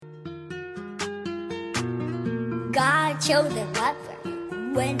God chose the lover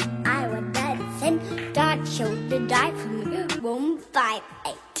when I was dead in sin. God chose to die for me. Romans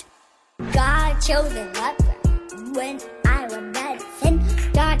 5:8. God chose the lover when I was dead in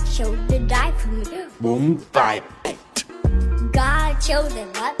sin. God chose to die for me. Romans 5:8. God chose the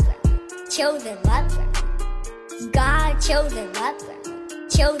lover. Chose the lover. God chose the lover.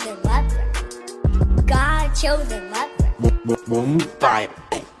 Chose the lover. God chose the lover. Romans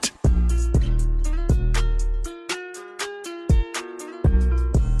 5:8.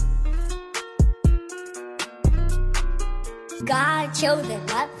 God chose the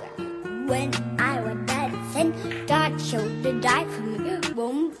lover when I was dead in sin. God chose to die for me.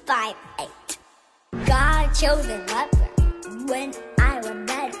 Romans 5:8. God chose the lover when I was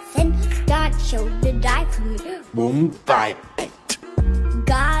dead in sin. God chose to die for me. Romans 5:8.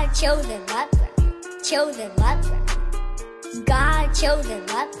 God chose the lover. Chose the lover. God chose the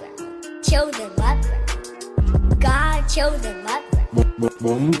lover. Chose the lover. God chose the lover.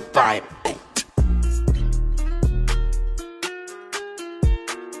 Romans 5:8.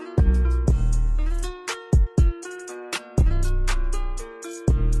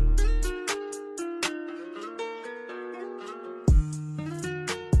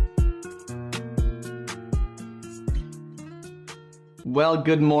 Well,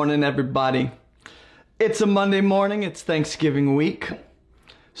 good morning, everybody. It's a Monday morning. It's Thanksgiving week.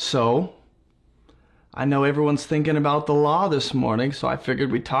 So, I know everyone's thinking about the law this morning, so I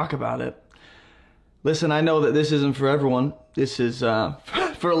figured we'd talk about it. Listen, I know that this isn't for everyone. This is,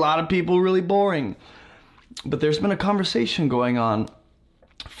 for a lot of people, really boring. But there's been a conversation going on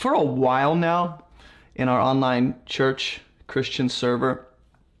for a while now in our online church Christian server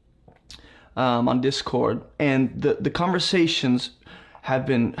on Discord. And the conversations have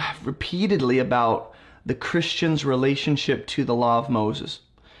been repeatedly about the Christian's relationship to the law of Moses.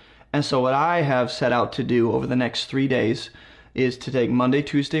 And so what I have set out to do over the next 3 days is to take Monday,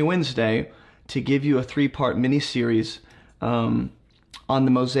 Tuesday, Wednesday to give you a 3-part mini-series on the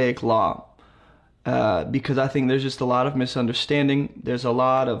Mosaic Law. Because I think there's just a lot of misunderstanding. There's a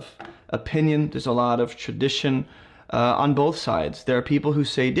lot of opinion. There's a lot of tradition on both sides. There are people who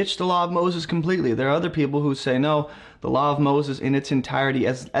say, ditch the law of Moses completely. There are other people who say, no, the law of Moses in its entirety,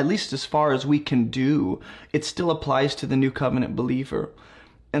 at least as far as we can do, it still applies to the new covenant believer.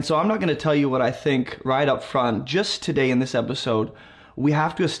 And so I'm not going to tell you what I think right up front. Just today in this episode, we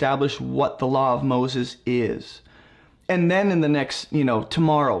have to establish what the law of Moses is. And then in the next,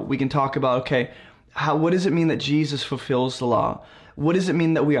 tomorrow, we can talk about, okay, what does it mean that Jesus fulfills the law? What does it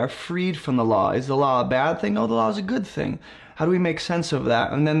mean that we are freed from the law? Is the law a bad thing? No, the law is a good thing. How do we make sense of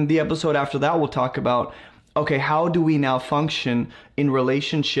that? And then the episode after that, we'll talk about, okay, how do we now function in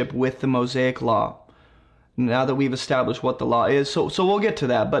relationship with the Mosaic Law? Now that we've established what the law is. So we'll get to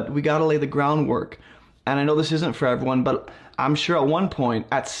that, but we got to lay the groundwork. And I know this isn't for everyone, but I'm sure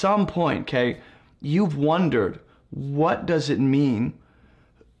at some point, okay, you've wondered, what does it mean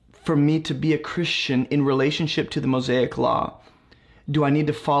for me to be a Christian in relationship to the Mosaic Law? Do I need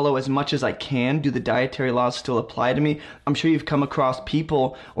to follow as much as I can? Do the dietary laws still apply to me? I'm sure you've come across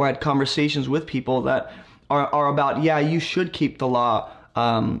people or had conversations with people that are about, yeah, you should keep the law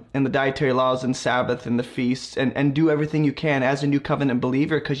and the dietary laws and Sabbath and the feasts and do everything you can as a new covenant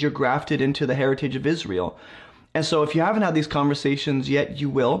believer because you're grafted into the heritage of Israel. And so if you haven't had these conversations yet, you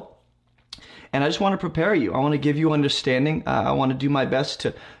will. And I just want to prepare you. I want to give you understanding. I want to do my best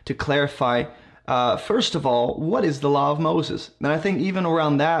to clarify, first of all, what is the law of Moses? And I think even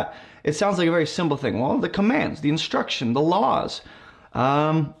around that, it sounds like a very simple thing. Well, the commands, the instruction, the laws.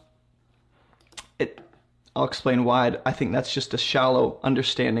 I'll explain why I think that's just a shallow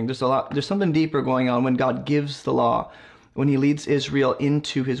understanding. There's something deeper going on when God gives the law, when he leads Israel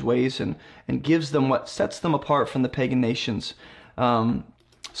into his ways and gives them what sets them apart from the pagan nations.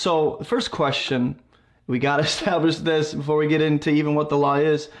 So the first question, we got to establish this before we get into even what the law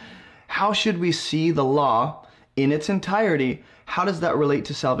is. How should we see the law in its entirety? How does that relate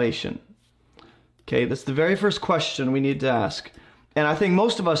to salvation? Okay, that's the very first question we need to ask. And I think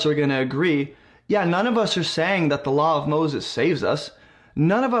most of us are going to agree, yeah, none of us are saying that the law of Moses saves us.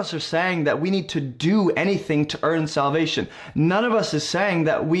 None of us are saying that we need to do anything to earn salvation. None of us is saying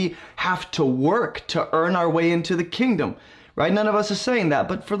that we have to work to earn our way into the kingdom, right? None of us is saying that.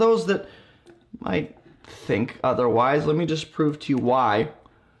 But for those that might think otherwise, let me just prove to you why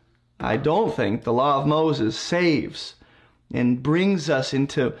I don't think the law of Moses saves and brings us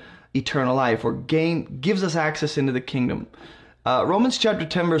into eternal life or gives us access into the kingdom. Romans chapter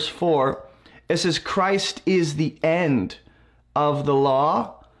 10, verse 4, it says, Christ is the end of the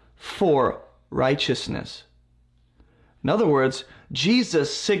law for righteousness. In other words,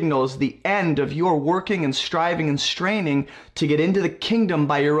 Jesus signals the end of your working and striving and straining to get into the kingdom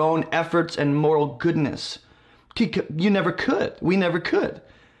by your own efforts and moral goodness. You never could. We never could.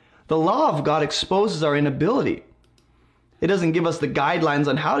 The law of God exposes our inability. It doesn't give us the guidelines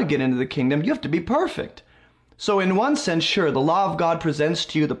on how to get into the kingdom. You have to be perfect. So in one sense, sure, the law of God presents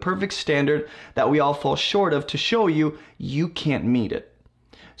to you the perfect standard that we all fall short of to show you you can't meet it.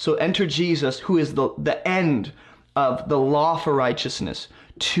 So enter Jesus, who is the end of the law for righteousness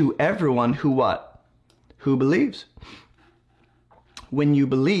to everyone who what? Who believes. When you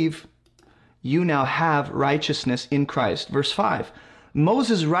believe, you now have righteousness in Christ. Verse 5.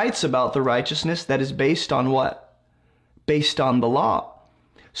 Moses writes about the righteousness that is based on what? Based on the law.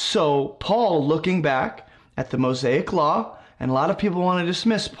 So Paul, looking back at the Mosaic law, and a lot of people want to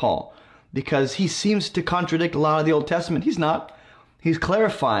dismiss Paul because he seems to contradict a lot of the Old Testament. He's not. He's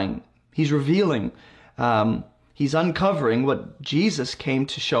clarifying. He's revealing. He's uncovering what Jesus came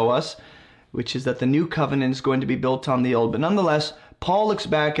to show us, which is that the new covenant is going to be built on the old. But nonetheless, Paul looks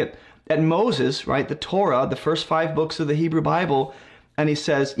back at Moses, right, the Torah, the first 5 books of the Hebrew Bible, and he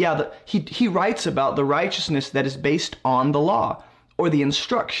says, he writes about the righteousness that is based on the law, or the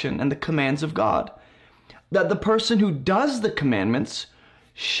instruction and the commands of God. That the person who does the commandments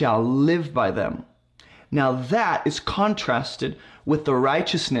shall live by them. Now that is contrasted with the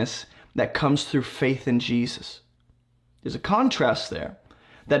righteousness that comes through faith in Jesus. There's a contrast there.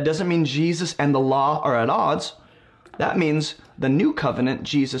 That doesn't mean Jesus and the law are at odds. That means the new covenant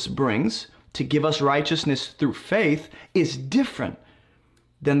Jesus brings to give us righteousness through faith is different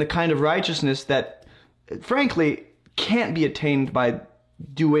than the kind of righteousness that, frankly, can't be attained by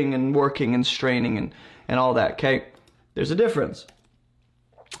doing and working and straining and all that, okay? There's a difference.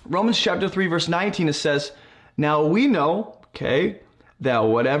 Romans chapter 3, verse 19, it says, now we know, okay, that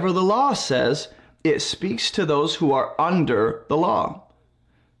whatever the law says, it speaks to those who are under the law,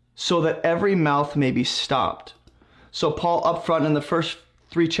 so that every mouth may be stopped. So Paul up front in the first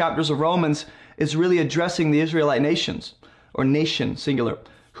 3 chapters of Romans is really addressing the Israelite nations, or nation, singular,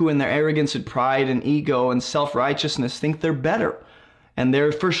 who in their arrogance and pride and ego and self-righteousness think they're better. And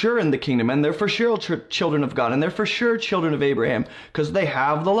they're for sure in the kingdom, and they're for sure children of God, and they're for sure children of Abraham, because they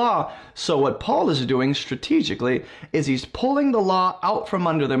have the law. So what Paul is doing strategically is he's pulling the law out from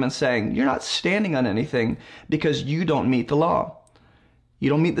under them and saying, you're not standing on anything because you don't meet the law. You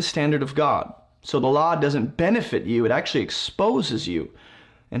don't meet the standard of God. So the law doesn't benefit you, it actually exposes you,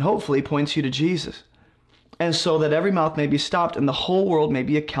 and hopefully points you to Jesus. And so that every mouth may be stopped and the whole world may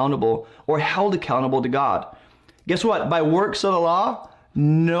be accountable or held accountable to God. Guess what? By works of the law,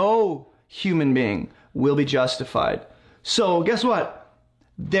 no human being will be justified. So guess what?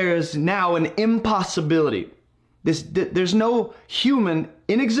 There's now an impossibility. There's no human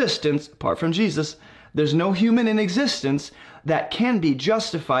in existence, apart from Jesus, there's no human in existence that can be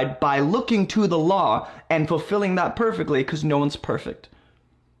justified by looking to the law and fulfilling that perfectly, because no one's perfect.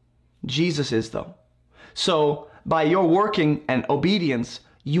 Jesus is, though. So by your working and obedience,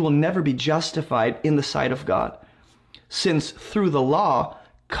 you will never be justified in the sight of God, since through the law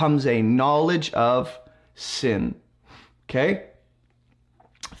comes a knowledge of sin. Okay?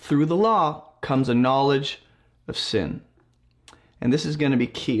 Through the law comes a knowledge of sin. And this is going to be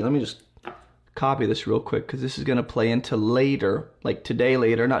key. Let me just copy this real quick, because this is going to play into later, like today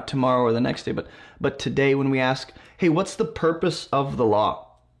later, not tomorrow or the next day, but today when we ask, hey, what's the purpose of the law?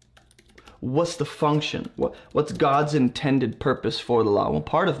 What's the function? What's God's intended purpose for the law? Well,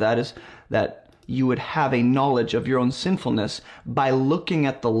 part of that is that you would have a knowledge of your own sinfulness by looking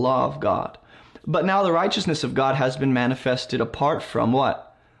at the law of God. But now the righteousness of God has been manifested apart from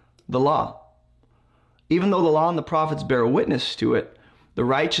what? The law. Even though the law and the prophets bear witness to it, the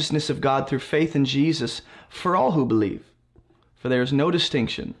righteousness of God through faith in Jesus for all who believe. For there is no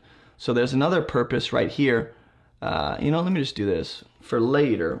distinction. So there's another purpose right here. Let me just do this. For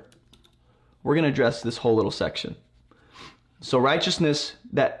later, we're going to address this whole little section. So righteousness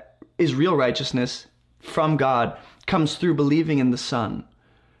that is real righteousness from God comes through believing in the Son,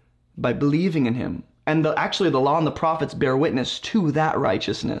 by believing in him. And actually the law and the prophets bear witness to that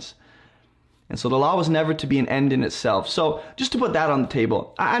righteousness. And so the law was never to be an end in itself. So just to put that on the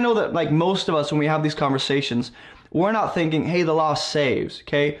table, I know that like most of us when we have these conversations, we're not thinking, hey, the law saves,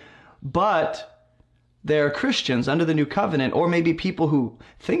 okay? But there are Christians under the new covenant, or maybe people who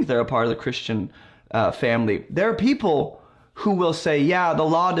think they're a part of the Christian family. There are people who will say, yeah, the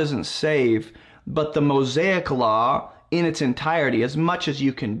law doesn't save, but the Mosaic law in its entirety, as much as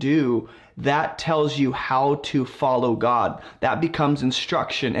you can do, that tells you how to follow God. That becomes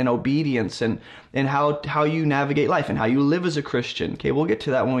instruction and obedience and how you navigate life and how you live as a Christian. Okay, we'll get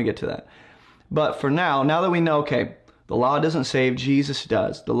to that when we get to that. But for now that we know, okay, The law doesn't save, Jesus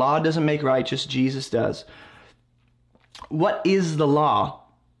does. The law doesn't make righteous, Jesus does. What is the law?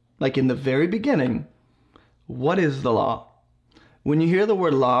 Like in the very beginning, what is the law? When you hear the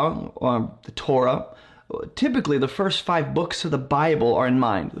word law, or the Torah, typically the first 5 books of the Bible are in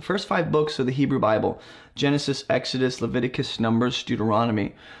mind. The first 5 books of the Hebrew Bible: Genesis, Exodus, Leviticus, Numbers,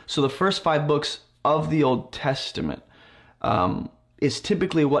 Deuteronomy. So the first 5 books of the Old Testament is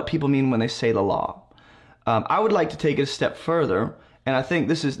typically what people mean when they say the law. I would like to take it a step further, and I think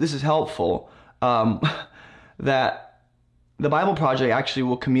this is helpful, that the Bible Project actually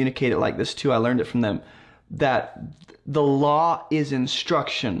will communicate it like this too. I learned it from them, that the law is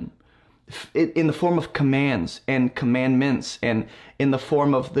instruction in the form of commands and commandments and in the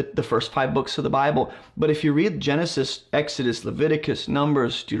form of the first 5 books of the Bible. But if you read Genesis, Exodus, Leviticus,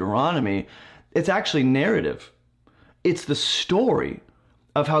 Numbers, Deuteronomy, it's actually narrative. It's the story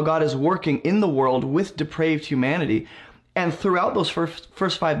of how God is working in the world with depraved humanity. And throughout those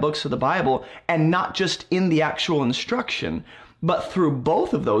first 5 books of the Bible, and not just in the actual instruction, but through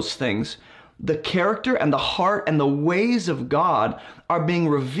both of those things, the character and the heart and the ways of God are being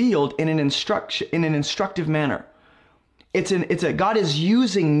revealed in an instructive manner. God is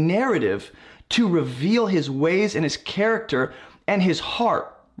using narrative to reveal his ways and his character and his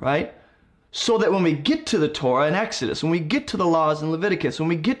heart, right? So that when we get to the Torah and Exodus, when we get to the laws in Leviticus, when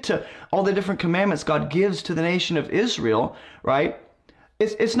we get to all the different commandments God gives to the nation of Israel, right?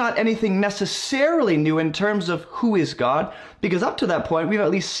 It's not anything necessarily new in terms of who is God, because up to that point, we've at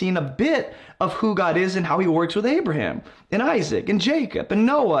least seen a bit of who God is and how he works with Abraham and Isaac and Jacob and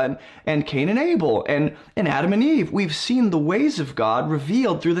Noah and Cain and Abel and Adam and Eve. We've seen the ways of God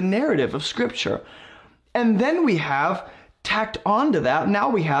revealed through the narrative of Scripture. And then we have tacked onto that, now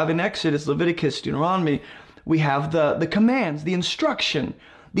we have in Exodus, Leviticus, Deuteronomy, we have the commands, the instruction,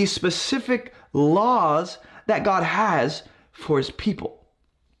 these specific laws that God has for his people.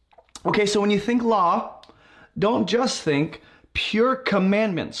 Okay, so when you think law, don't just think pure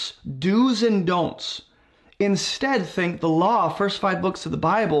commandments, do's and don'ts. Instead, think the law, first 5 books of the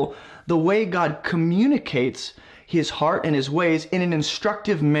Bible, the way God communicates his heart and his ways in an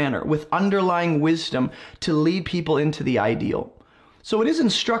instructive manner with underlying wisdom to lead people into the ideal. So it is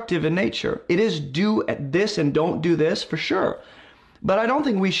instructive in nature. It is do this and don't do this for sure. But I don't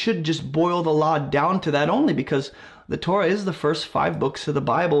think we should just boil the law down to that only, because the Torah is the first 5 books of the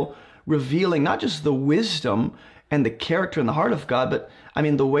Bible, revealing not just the wisdom and the character and the heart of God, but I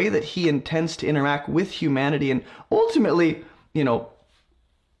mean the way that he intends to interact with humanity and ultimately,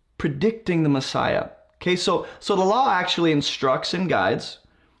 predicting the Messiah. Okay, so the law actually instructs and guides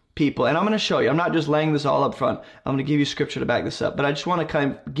people. And I'm going to show you. I'm not just laying this all up front. I'm going to give you scripture to back this up. But I just want to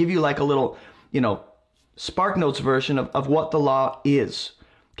kind of give you like a little, Spark Notes version of what the law is.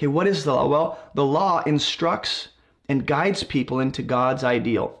 Okay, what is the law? Well, the law instructs and guides people into God's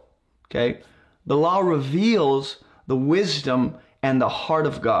ideal. Okay, the law reveals the wisdom and the heart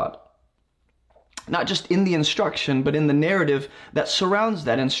of God. Not just in the instruction, but in the narrative that surrounds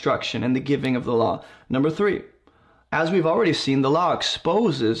that instruction and the giving of the law. Number 3, as we've already seen, the law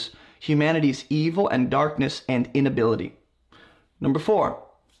exposes humanity's evil and darkness and inability. Number 4,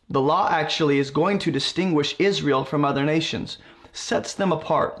 the law actually is going to distinguish Israel from other nations, sets them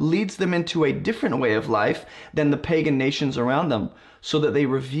apart, leads them into a different way of life than the pagan nations around them, so that they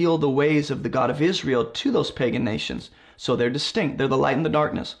reveal the ways of the God of Israel to those pagan nations. So they're distinct. They're the light in the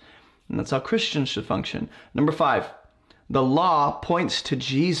darkness. And that's how Christians should function. Number 5, the law points to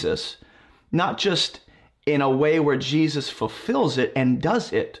Jesus, not just in a way where Jesus fulfills it and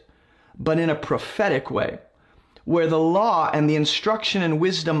does it, but in a prophetic way, where the law and the instruction and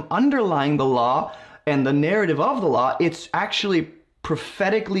wisdom underlying the law and the narrative of the law, it's actually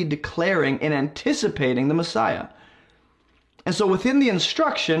prophetically declaring and anticipating the Messiah. And so within the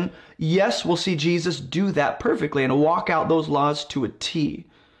instruction, yes, we'll see Jesus do that perfectly and walk out those laws to a T.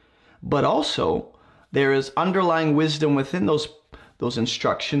 But also, there is underlying wisdom within those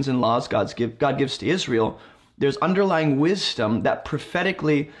instructions and laws God gives to Israel. There's underlying wisdom that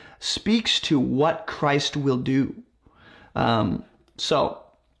prophetically speaks to what Christ will do. So,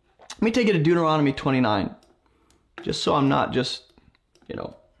 let me take you to Deuteronomy 29, just so I'm not just,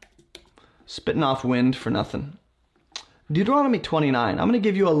 spitting off wind for nothing. Deuteronomy 29, I'm going to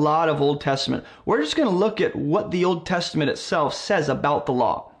give you a lot of Old Testament. We're just going to look at what the Old Testament itself says about the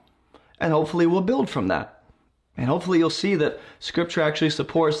law. And hopefully we'll build from that. And hopefully you'll see that Scripture actually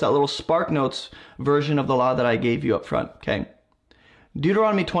supports that little Spark Notes version of the law that I gave you up front. Okay.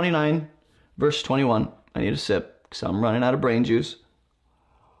 Deuteronomy 29, verse 21. I need a sip because I'm running out of brain juice.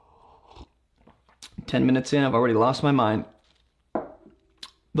 10 minutes in, I've already lost my mind.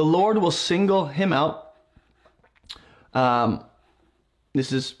 The Lord will single him out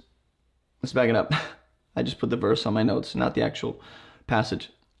Let's back it up. I just put the verse on my notes, not the actual passage.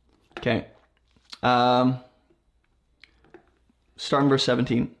 Okay. Starting verse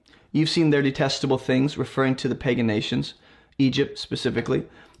 17. You've seen their detestable things, referring to the pagan nations, Egypt specifically,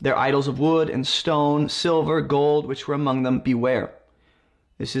 their idols of wood and stone, silver, gold, which were among them. Beware.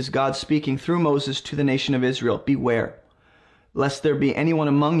 This is God speaking through Moses to the nation of Israel. Beware, lest there be anyone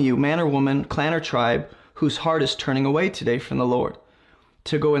among you, man or woman, clan or tribe, whose heart is turning away today from the Lord,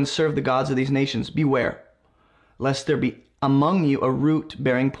 to go and serve the gods of these nations. Beware, lest there be among you a root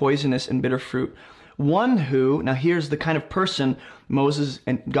bearing poisonous and bitter fruit. One who, now here's the kind of person Moses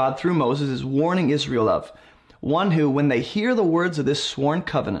and God through Moses is warning Israel of. One who, when they hear the words of this sworn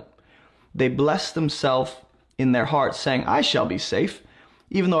covenant, they bless themselves in their hearts, saying, I shall be safe,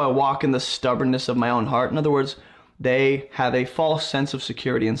 even though I walk in the stubbornness of my own heart. In other words, they have a false sense of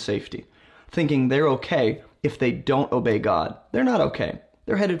security and safety, thinking they're okay if they don't obey God. They're not okay.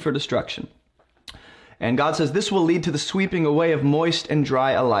 They're headed for destruction. And God says this will lead to the sweeping away of moist and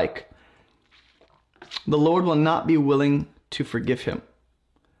dry alike. The Lord will not be willing to forgive him.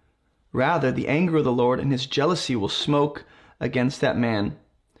 Rather, the anger of the Lord and his jealousy will smoke against that man.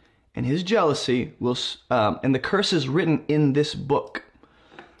 And his jealousy will, and the curse is written in this book.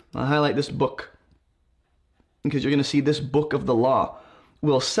 I'll highlight this book, because you're going to see this book of the law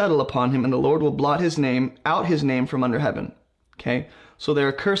will settle upon him, and the Lord will blot his name from under heaven. Okay? So there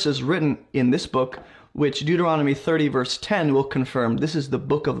are curses written in this book, which Deuteronomy 30 verse 10 will confirm. This is the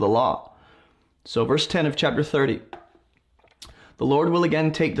book of the law. So verse 10 of chapter 30. The Lord will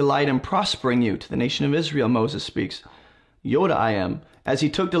again take delight in prospering you, to the nation of Israel, Moses speaks. Yoda I am, as he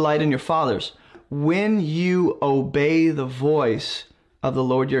took delight in your fathers, when you obey the voice of the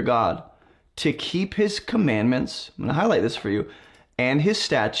Lord your God, to keep his commandments, I'm going to highlight this for you, and his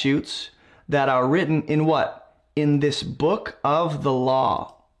statutes that are written in what? In this book of the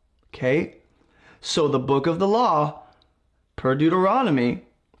law. Okay? So the book of the law, per Deuteronomy,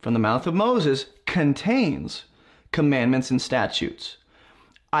 from the mouth of Moses, contains commandments and statutes.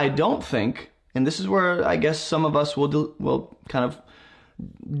 I don't think, and this is where I guess some of us will kind of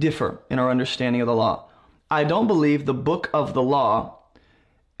differ in our understanding of the law. I don't believe the book of the law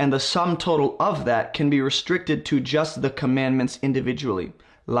and the sum total of that can be restricted to just the commandments individually.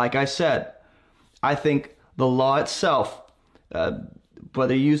 Like I said, I think the law itself,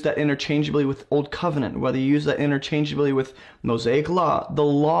 whether you use that interchangeably with Old Covenant, whether you use that interchangeably with Mosaic law, the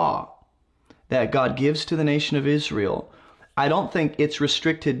law that God gives to the nation of Israel, I don't think it's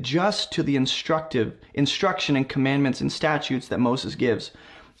restricted just to the instruction and commandments and statutes that Moses gives.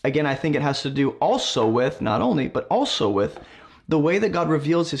 Again, I think it has to do also with, not only, but also with the way that God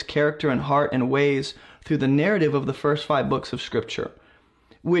reveals his character and heart and ways through the narrative of the first 5 books of Scripture,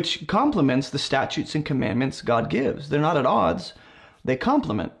 which complements the statutes and commandments God gives. They're not at odds. They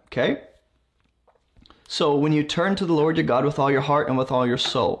complement, okay? So when you turn to the Lord your God with all your heart and with all your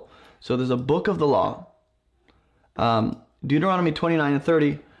soul. So there's a book of the law. Deuteronomy 29 and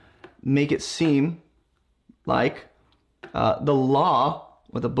 30 make it seem like the law,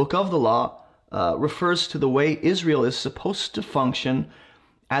 or the book of the law, refers to the way Israel is supposed to function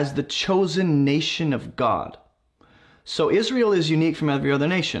as the chosen nation of God. So Israel is unique from every other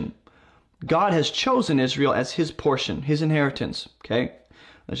nation. God has chosen Israel as his portion, his inheritance. Okay?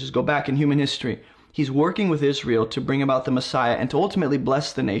 Let's just go back in human history. He's working with Israel to bring about the Messiah and to ultimately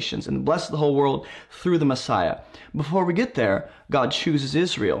bless the nations and bless the whole world through the Messiah. Before we get there, God chooses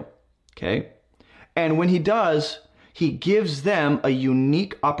Israel. Okay? And when he does, he gives them a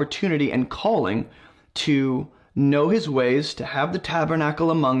unique opportunity and calling to know his ways, to have the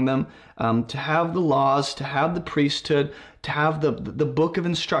tabernacle among them, to have the laws, to have the priesthood, to have the book of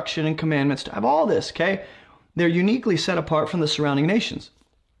instruction and commandments, to have all this, okay? They're uniquely set apart from the surrounding nations.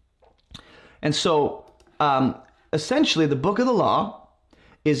 And so, essentially, the book of the law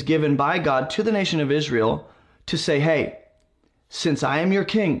is given by God to the nation of Israel to say, hey, since I am your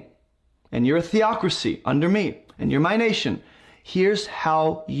king, and you're a theocracy under me, and you're my nation, here's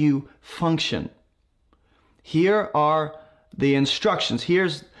how you function. Here are the instructions.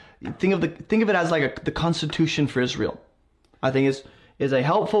 Think of it as like the Constitution for Israel. I think is a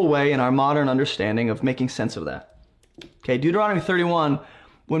helpful way in our modern understanding of making sense of that. Okay, Deuteronomy 31,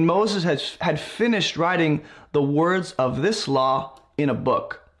 when Moses had finished writing the words of this law in a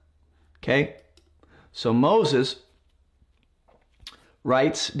book. Okay, so Moses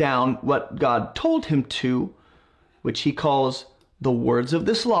writes down what God told him to, which he calls the words of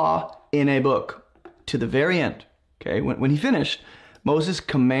this law in a book, to the very end. Okay, when he finished, Moses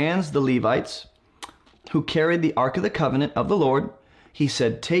commands the Levites who carried the Ark of the Covenant of the Lord. He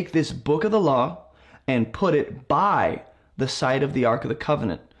said, take this book of the law and put it by the site of the Ark of the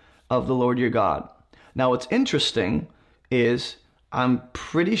Covenant of the Lord your God. Now, what's interesting is I'm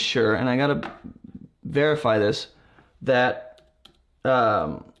pretty sure, and I got to verify this, that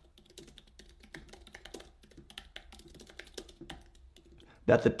that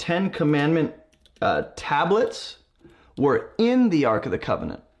the Ten Commandment tablets were in the Ark of the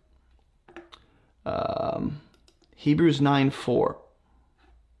Covenant. Hebrews 9:4.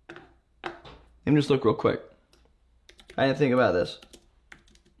 Let me just look real quick. I didn't think about this.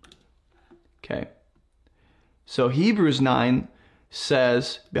 Okay. So Hebrews 9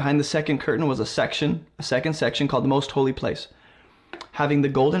 says, behind the second curtain was a second section called the Most Holy Place, having the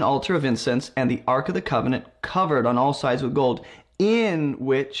golden altar of incense and the Ark of the Covenant covered on all sides with gold, in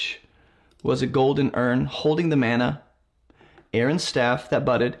which was a golden urn holding the manna, Aaron's staff that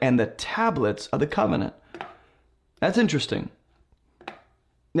budded, and the tablets of the covenant. That's interesting.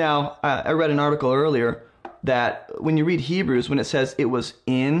 Now, I read an article earlier that when you read Hebrews, when it says it was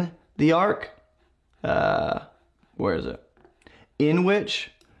in the ark, where is it? In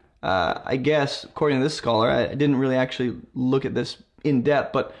which, I guess, according to this scholar, I didn't really actually look at this in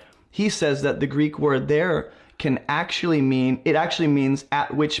depth, but he says that the Greek word there can actually mean, it actually means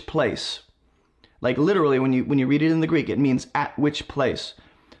at which place. Like literally, when you read it in the Greek, it means at which place.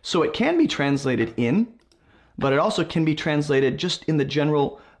 So it can be translated in, but it also can be translated just in the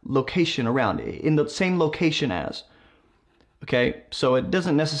general location around, in the same location as. Okay, so it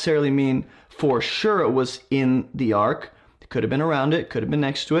doesn't necessarily mean for sure it was in the ark. It could have been around it, could have been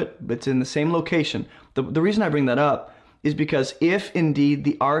next to it, but it's in the same location. The reason I bring that up is because if indeed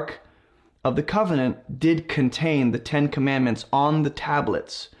the Ark of the Covenant did contain the Ten Commandments on the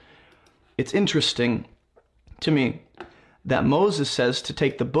tablets, it's interesting to me that Moses says to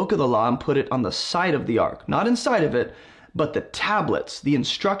take the book of the law and put it on the side of the ark. Not inside of it, but the tablets, the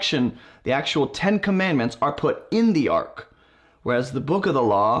instruction, the actual Ten Commandments are put in the ark, whereas the book of the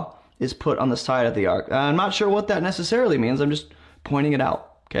law is put on the side of the ark. I'm not sure what that necessarily means. I'm just pointing it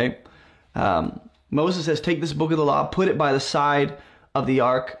out, okay? Moses says, take this book of the law, put it by the side of the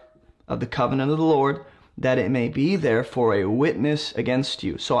ark of the covenant of the Lord, that it may be there for a witness against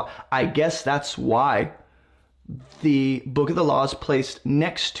you. So I guess that's why the book of the law is placed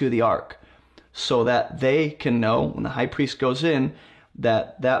next to the ark, so that they can know when the high priest goes in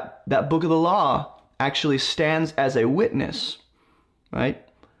that that book of the law actually stands as a witness, right?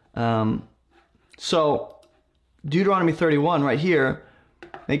 So Deuteronomy 31 right here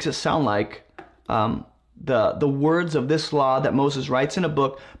makes it sound like the words of this law that Moses writes in a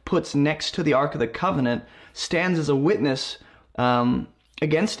book, puts next to the Ark of the Covenant, stands as a witness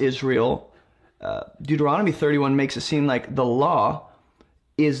against Israel. Deuteronomy 31 makes it seem like the law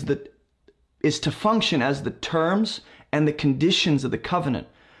is to function as the terms and the conditions of the covenant.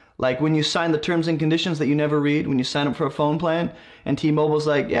 Like when you sign the terms and conditions that you never read, when you sign up for a phone plan, and T-Mobile's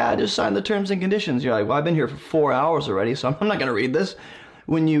like, yeah, just sign the terms and conditions. You're like, well, I've been here for 4 hours already, so I'm not going to read this.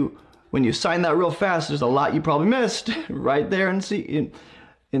 When you sign that real fast, there's a lot you probably missed right there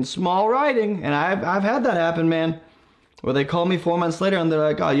in small writing. And I've had that happen, man. Where they call me 4 months later and they're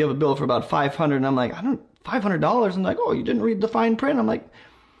like, oh, you have a bill for about $500. And I'm like, $500? And like, oh, you didn't read the fine print. I'm like,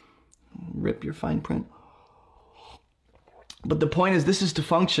 rip your fine print. But the point is, this is to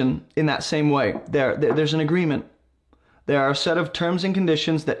function in that same way. There's an agreement. There are a set of terms and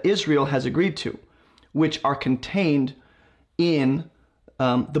conditions that Israel has agreed to, which are contained in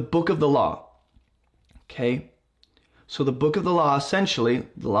the book of the law. Okay? So the book of the law, essentially,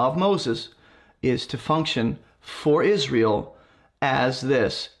 the law of Moses, is to function for Israel as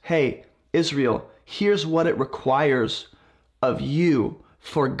this. Hey, Israel, here's what it requires of you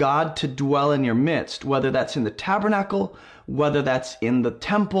for God to dwell in your midst, whether that's in the tabernacle, whether that's in the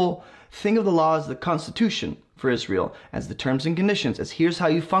temple. Think of the law as the constitution for Israel, as the terms and conditions, as here's how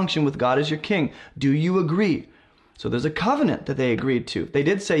you function with God as your king. Do you agree? So there's a covenant that they agreed to. They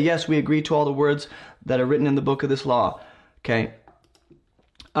did say, yes, we agree to all the words that are written in the book of this law. Okay.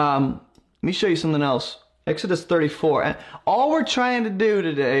 Let me show you something else. Exodus 34. And all we're trying to do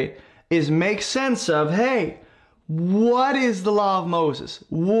today is make sense of, hey, what is the law of Moses?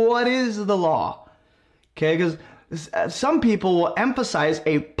 What is the law? Okay, because some people will emphasize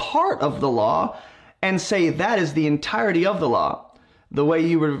a part of the law and say that is the entirety of the law. The way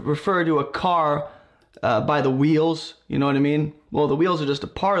you would refer to a car by the wheels, you know what I mean? Well, the wheels are just a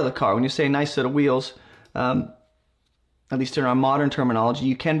part of the car. When you say a nice set of wheels, at least in our modern terminology,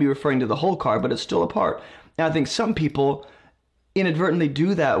 you can be referring to the whole car, but it's still a part. And I think some people inadvertently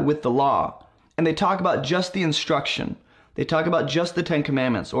do that with the law. And they talk about just the instruction. They talk about just the Ten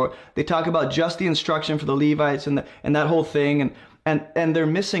Commandments, or they talk about just the instruction for the Levites and that whole thing. And they're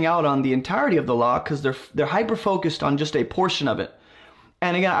missing out on the entirety of the law because they're hyper-focused on just a portion of it.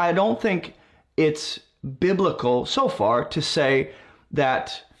 And again, I don't think it's biblical so far to say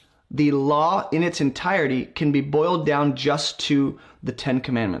that the law in its entirety can be boiled down just to the Ten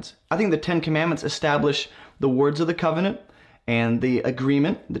Commandments. I think the Ten Commandments establish the words of the covenant and the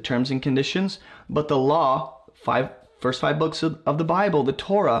agreement, the terms and conditions, but the law, first five books of the Bible, the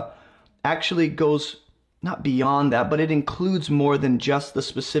Torah, actually goes not beyond that, but it includes more than just the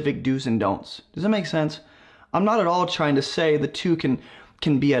specific do's and don'ts. Does that make sense? I'm not at all trying to say the two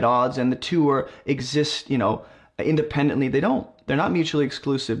can be at odds and the two exist, independently. They don't. They're not mutually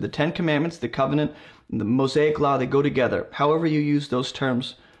exclusive. The Ten Commandments, the covenant, the Mosaic law, they go together. However you use those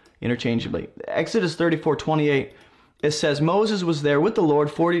terms interchangeably. Exodus 34:28, it says, Moses was there with the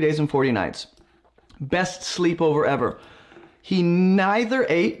Lord 40 days and 40 nights. Best sleepover ever. He neither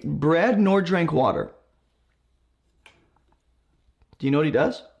ate bread nor drank water. Do you know what he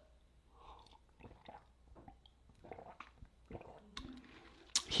does?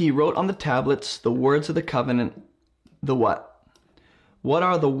 He wrote on the tablets the words of the covenant. The what? What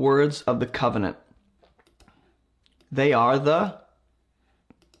are the words of the covenant? They are the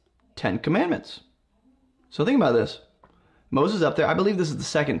Ten Commandments. So think about this. Moses up there, I believe this is the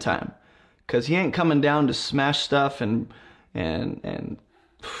second time, because he ain't coming down to smash stuff and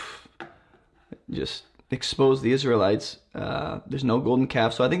just expose the Israelites. There's no golden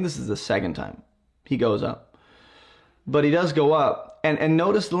calf, so I think this is the second time he goes up. But he does go up, and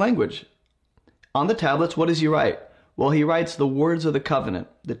notice the language. On the tablets, what does he write? Well, he writes the words of the covenant,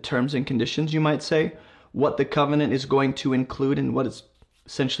 the terms and conditions, you might say, what the covenant is going to include and what it's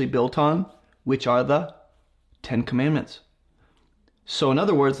essentially built on, which are the Ten Commandments. So in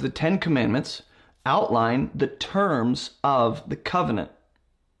other words, the Ten Commandments outline the terms of the covenant.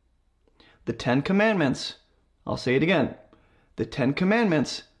 The Ten Commandments, I'll say it again, the Ten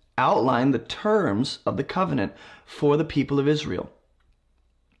Commandments outline the terms of the covenant for the people of Israel.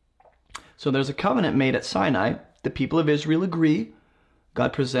 So there's a covenant made at Sinai. The people of Israel agree.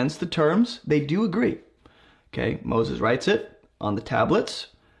 God presents the terms. They do agree. Okay, Moses writes it on the tablets.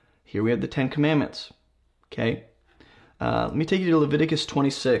 Here we have the Ten Commandments. Okay, let me take you to Leviticus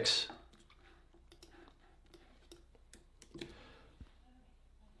 26.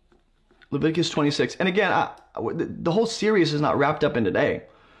 Leviticus 26. And again, the whole series is not wrapped up in today.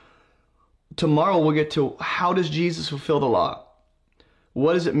 Tomorrow we'll get to how does Jesus fulfill the law?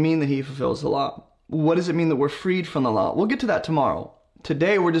 What does it mean that he fulfills the law? What does it mean that we're freed from the law? We'll get to that tomorrow.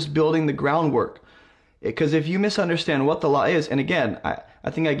 Today we're just building the groundwork. Because if you misunderstand what the law is, and again, I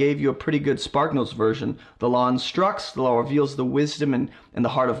think I gave you a pretty good SparkNotes version. The law instructs, the law reveals the wisdom and the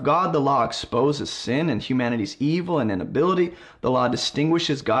heart of God. The law exposes sin and humanity's evil and inability. The law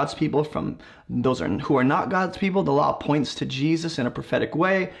distinguishes God's people from those who are not God's people. The law points to Jesus in a prophetic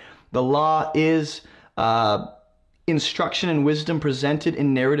way. The law is instruction and wisdom presented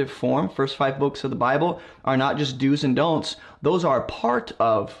in narrative form. First five books of the Bible are not just do's and don'ts. Those are part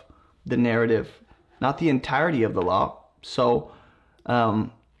of the narrative, not the entirety of the law. So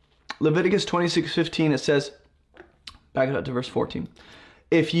Leviticus 26:15, it says, back it up to verse 14.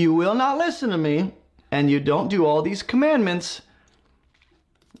 If you will not listen to me and you don't do all these commandments,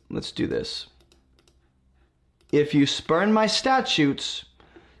 let's do this. If you spurn my statutes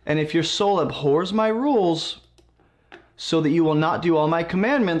and if your soul abhors my rules, so that you will not do all my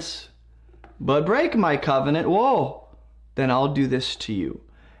commandments, but break my covenant, whoa, then I'll do this to you.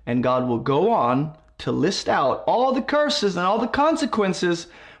 And God will go on to list out all the curses and all the consequences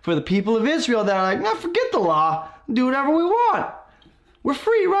for the people of Israel that are like, no, forget the law, do whatever we want. We're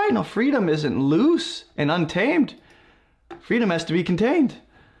free, right? No, freedom isn't loose and untamed. Freedom has to be contained.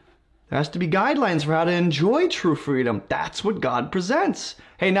 There has to be guidelines for how to enjoy true freedom. That's what God presents.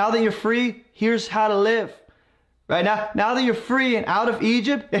 Hey, now that you're free, here's how to live. Right now that you're free and out of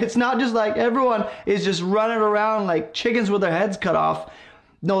Egypt, it's not just like everyone is just running around like chickens with their heads cut off.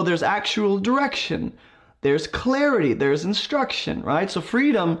 No, there's actual direction. There's clarity. There's instruction, right? So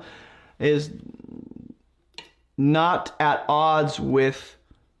freedom is not at odds with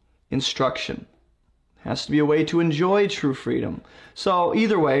instruction. It has to be a way to enjoy true freedom. So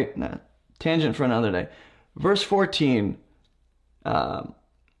either way, tangent for another day. Verse 14,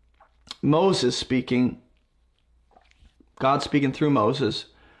 Moses speaking, God speaking through Moses,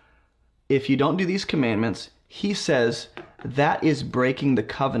 if you don't do these commandments, he says, that is breaking the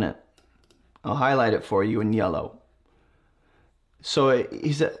covenant. I'll highlight it for you in yellow. So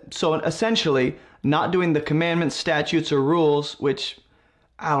he said, so essentially, not doing the commandments, statutes, or rules, which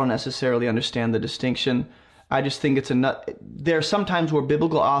I don't necessarily understand the distinction. I just think it's there are sometimes where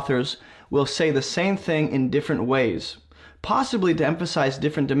biblical authors will say the same thing in different ways. possibly to emphasize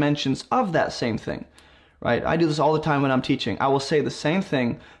different dimensions of that same thing, right? I do this all the time when I'm teaching. I will say the same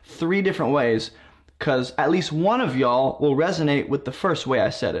thing 3 different ways, because at least one of y'all will resonate with the first way I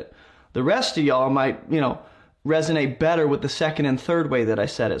said it. The rest of y'all might, resonate better with the second and third way that I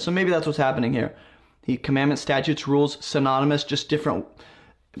said it. So maybe that's what's happening here. The commandments, statutes, rules, synonymous, just different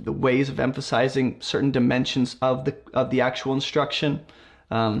ways of emphasizing certain dimensions of the actual instruction.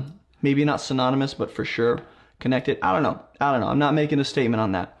 Maybe not synonymous, but for sure connected. I don't know. I'm not making a statement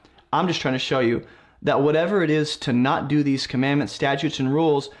on that. I'm just trying to show you that whatever it is to not do these commandments, statutes, and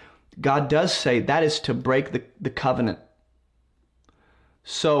rules, God does say that is to break the covenant.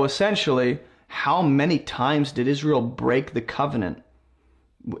 So essentially, how many times did Israel break the covenant?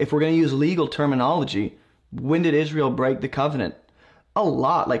 If we're going to use legal terminology, when did Israel break the covenant? A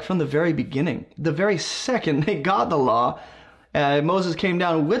lot, like from the very beginning. The very second they got the law, Moses came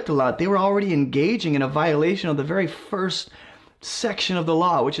down with the law, they were already engaging in a violation of the very first section of the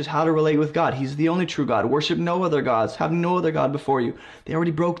law, which is how to relate with God. He's the only true God. Worship no other gods. Have no other God before you. They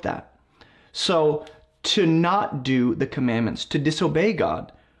already broke that. So to not do the commandments, to disobey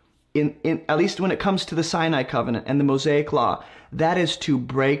God, in at least when it comes to the Sinai covenant and the Mosaic law, that is to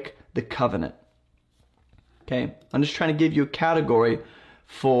break the covenant. Okay, I'm just trying to give you a category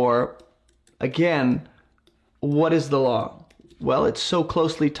for, again, what is the law? Well, it's so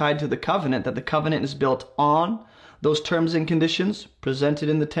closely tied to the covenant that the covenant is built on those terms and conditions presented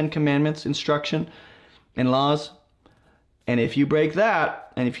in the 10 Commandments, instruction, and laws. And if you break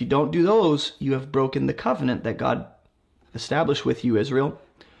that, and if you don't do those, you have broken the covenant that God established with you, Israel.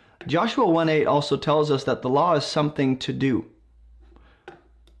 Joshua 1:8 also tells us that the law is something to do.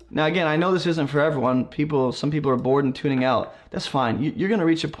 Now, again, I know this isn't for everyone. Some people are bored and tuning out. That's fine. You're going to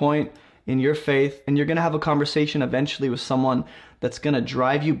reach a point in your faith, and you're going to have a conversation eventually with someone that's going to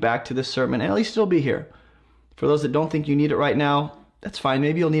drive you back to this sermon, and at least it'll be here. For those that don't think you need it right now, that's fine.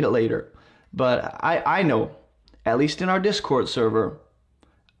 Maybe you'll need it later. But I know, at least in our Discord server,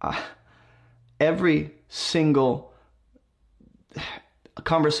 every single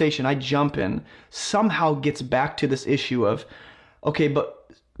conversation I jump in somehow gets back to this issue of, okay,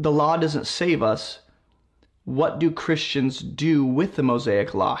 but the law doesn't save us. What do Christians do with the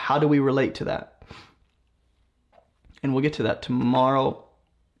Mosaic law? How do we relate to that? And we'll get to that tomorrow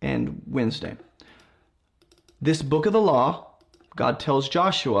and Wednesday. This book of the law, God tells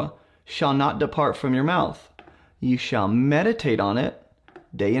Joshua, shall not depart from your mouth. You shall meditate on it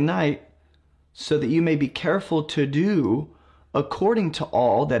day and night, so that you may be careful to do according to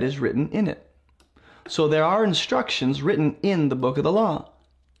all that is written in it. So there are instructions written in the book of the law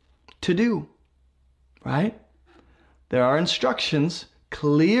to do, right? There are instructions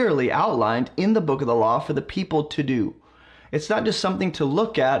clearly outlined in the book of the law for the people to do. It's not just something to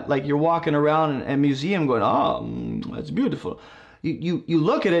look at like you're walking around a museum going, oh, that's beautiful. You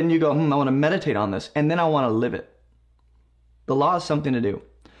look at it and you go, I want to meditate on this, and then I want to live it. The law is something to do.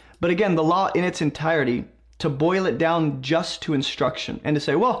 But again, the law in its entirety, to boil it down just to instruction and to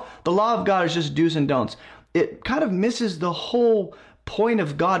say, well, the law of God is just do's and don'ts, it kind of misses the whole point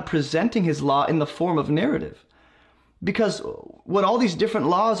of God presenting his law in the form of narrative. Because what all these different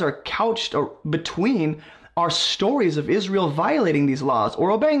laws are couched between are stories of Israel violating these laws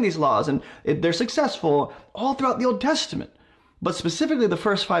or obeying these laws, and they're successful all throughout the Old Testament. But specifically the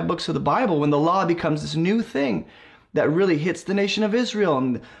first 5 books of the Bible, when the law becomes this new thing that really hits the nation of Israel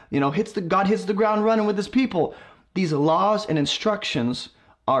and, God hits the ground running with his people. These laws and instructions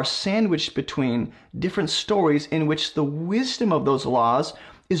are sandwiched between different stories in which the wisdom of those laws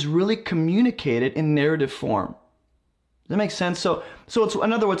is really communicated in narrative form. Does that make sense? So it's,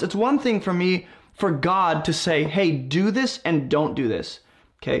 in other words, it's one thing for God to say, hey, do this and don't do this.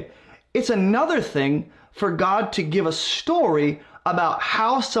 Okay. It's another thing for God to give a story about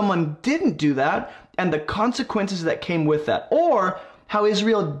how someone didn't do that and the consequences that came with that, or how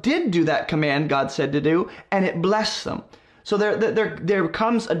Israel did do that command God said to do, and it blessed them. So there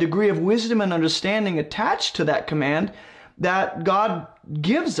comes a degree of wisdom and understanding attached to that command that God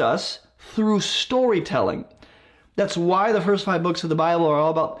gives us through storytelling. That's why the first 5 books of the Bible are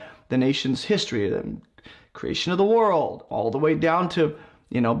all about the nation's history, the creation of the world, all the way down to,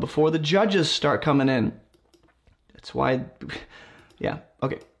 before the judges start coming in. That's why, yeah,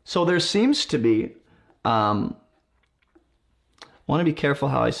 okay. So there seems to be, I want to be careful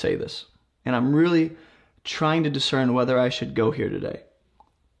how I say this, and I'm really trying to discern whether I should go here today.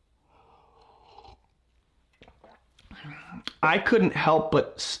 I couldn't help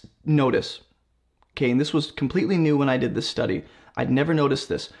but notice, okay, and this was completely new when I did this study. I'd never noticed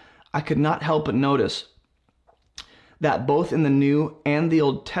this. I could not help but notice that both in the New and the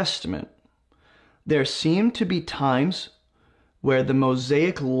Old Testament, there seem to be times where the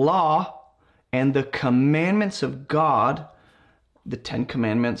Mosaic law and the commandments of God, the 10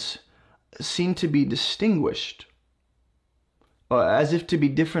 Commandments, seem to be distinguished, as if to be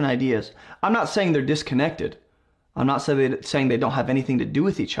different ideas. I'm not saying they're disconnected. I'm not saying they don't have anything to do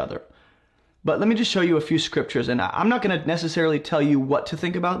with each other. But let me just show you a few scriptures, and I'm not going to necessarily tell you what to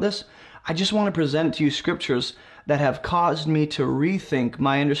think about this. I just want to present to you scriptures that have caused me to rethink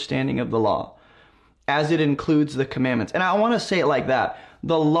my understanding of the law, as it includes the commandments. And I want to say it like that.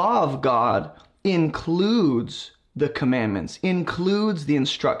 The law of God includes the commandments, includes the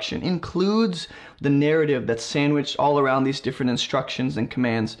instruction, includes the narrative that's sandwiched all around these different instructions and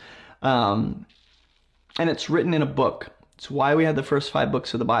commands. And it's written in a book. It's why we had the first 5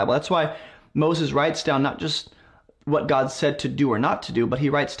 books of the Bible. That's why Moses writes down not just what God said to do or not to do, but he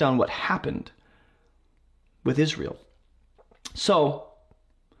writes down what happened with Israel. So,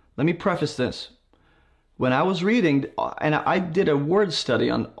 let me preface this. When I was reading, and I did a word study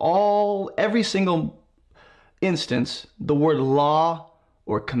on every single instance, the word law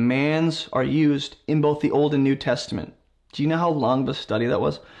or commands are used in both the Old and New Testament. Do you know how long of a study that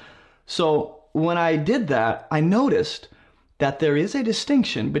was? So when I did that, I noticed that there is a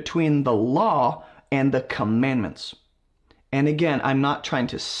distinction between the law and the commandments. And again, I'm not trying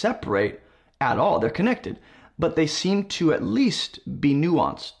to separate at all. They're connected, but they seem to at least be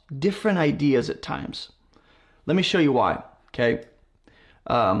nuanced, different ideas at times. Let me show you why, okay?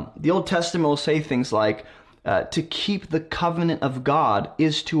 The Old Testament will say things like, to keep the covenant of God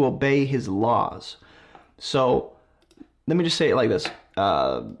is to obey his laws. So let me just say it like this.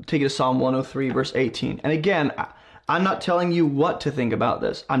 Take it to Psalm 103, verse 18. And again, I'm not telling you what to think about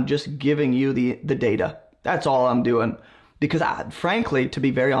this. I'm just giving you the data. That's all I'm doing. Because frankly, to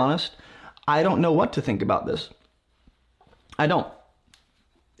be very honest, I don't know what to think about this. I don't.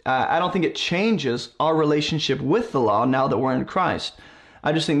 I don't think it changes our relationship with the law now that we're in Christ.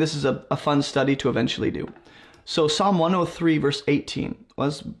 I just think this is a fun study to eventually do. So Psalm 103, verse 18.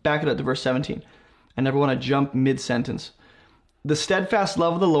 Let's back it up to verse 17. I never want to jump mid-sentence. The steadfast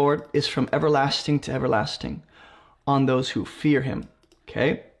love of the Lord is from everlasting to everlasting on those who fear him.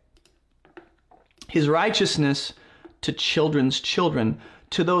 Okay? His righteousness to children's children,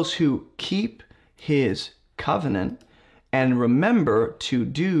 to those who keep his covenant and remember to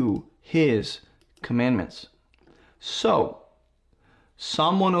do his commandments. So,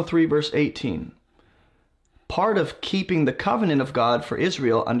 Psalm 103, verse 18. Part of keeping the covenant of God for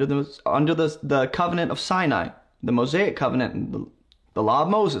Israel under the covenant of Sinai, the Mosaic covenant, the law of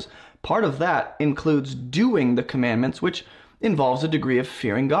Moses, part of that includes doing the commandments, which involves a degree of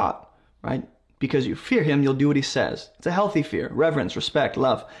fearing God, right? Because you fear him, you'll do what he says. It's a healthy fear, reverence, respect,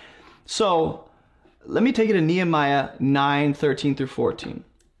 love. So let me take it to Nehemiah 9, 13 through 14.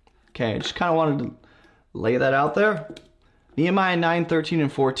 Okay, I just kind of wanted to lay that out there. Nehemiah 9, 13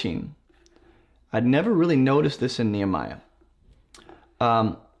 and 14. I'd never really noticed this in Nehemiah.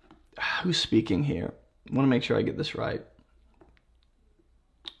 Who's speaking here? I want to make sure I get this right.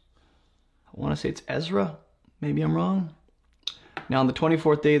 I want to say it's Ezra. Maybe I'm wrong. Now on the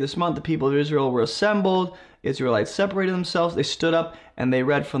 24th day of this month, the people of Israel were assembled. Israelites separated themselves. They stood up and they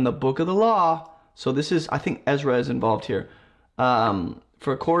read from the book of the law. So this is, I think Ezra is involved here.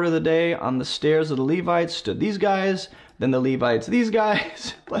 For a quarter of the day on the stairs of the Levites stood these guys. Then the Levites, these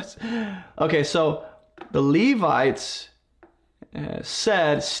guys. Okay, so the Levites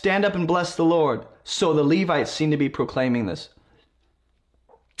said, stand up and bless the Lord. So the Levites seem to be proclaiming this.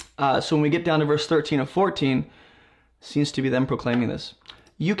 So when we get down to verse 13 and 14, seems to be them proclaiming this.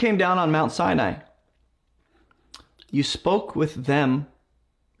 You came down on Mount Sinai. You spoke with them,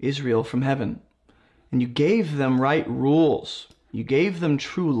 Israel, from heaven. And you gave them right rules. You gave them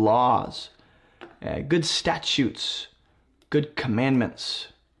true laws, good statutes, good commandments.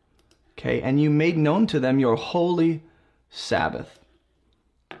 Okay, and you made known to them your holy Sabbath.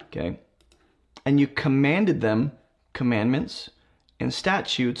 Okay, and you commanded them commandments and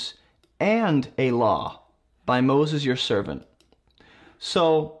statutes and a law by Moses your servant.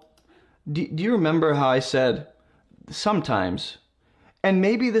 So, do you remember how I said sometimes, and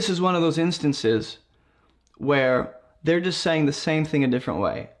maybe this is one of those instances where they're just saying the same thing a different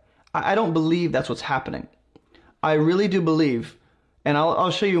way. I don't believe that's what's happening. I really do believe, and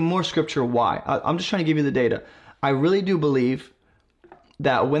I'll show you more scripture why. I'm just trying to give you the data. I really do believe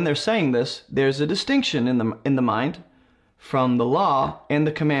that when they're saying this, there's a distinction in the mind from the law and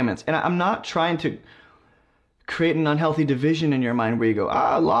the commandments. And I'm not trying to create an unhealthy division in your mind where you go,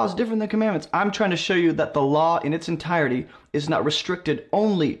 law is different than commandments. I'm trying to show you that the law in its entirety is not restricted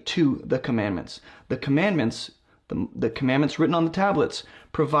only to the commandments. The commandments, the commandments written on the tablets,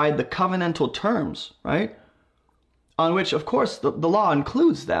 provide the covenantal terms, right, on which, of course, the law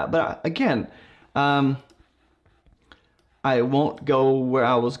includes that. But again, I won't go where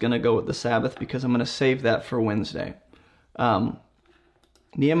I was going to go with the Sabbath because I'm going to save that for Wednesday.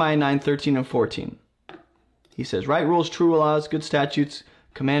 Nehemiah 9:13 and 14. He says, right rules, true laws, good statutes,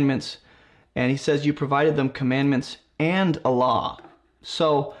 commandments. And he says you provided them commandments and a law.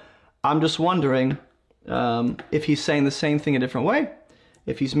 So I'm just wondering if he's saying the same thing a different way,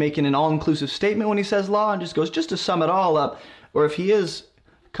 if he's making an all-inclusive statement when he says law and just goes just to sum it all up, or if he is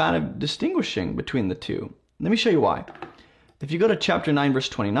kind of distinguishing between the two. Let me show you why. If you go to chapter 9, verse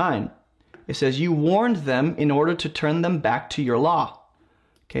 29, it says, you warned them in order to turn them back to your law.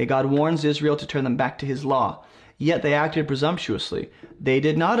 Okay, God warns Israel to turn them back to his law. Yet they acted presumptuously. They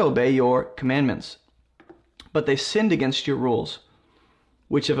did not obey your commandments, but they sinned against your rules,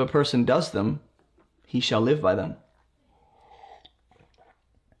 which if a person does them, he shall live by them.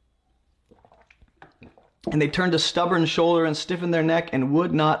 And they turned a stubborn shoulder and stiffened their neck and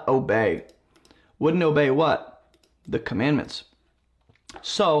would not obey. Wouldn't obey what? The commandments.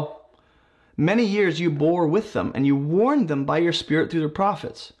 So, many years you bore with them, and you warned them by your Spirit through the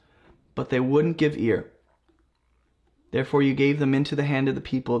prophets, but they wouldn't give ear. Therefore you gave them into the hand of the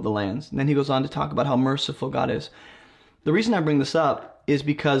people of the lands. And then he goes on to talk about how merciful God is. The reason I bring this up is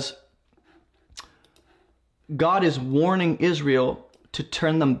because God is warning Israel to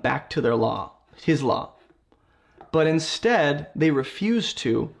turn them back to their law, his law. But instead, they refuse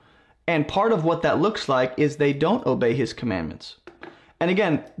to. And part of what that looks like is they don't obey his commandments. And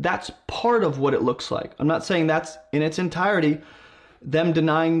again, that's part of what it looks like. I'm not saying that's in its entirety them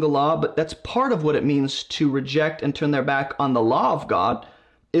denying the law, but that's part of what it means to reject and turn their back on the law of God,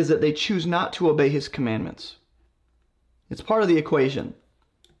 is that they choose not to obey his commandments. It's part of the equation.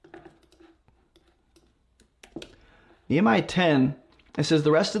 Nehemiah 10, it says,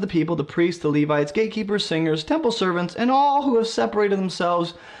 the rest of the people, the priests, the Levites, gatekeepers, singers, temple servants, and all who have separated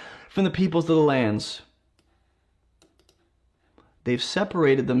themselves from the peoples of the lands. They've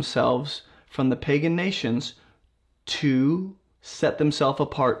separated themselves from the pagan nations to set themselves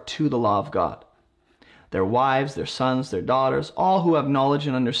apart to the law of God. Their wives, their sons, their daughters, all who have knowledge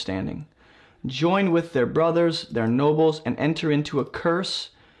and understanding, join with their brothers, their nobles, and enter into a curse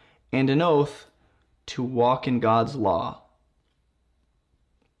and an oath to walk in God's law.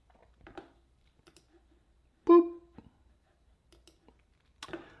 Boop.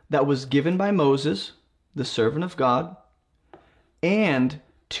 That was given by Moses, the servant of God, and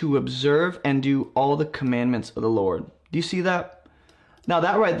to observe and do all the commandments of the Lord. Do you see that? Now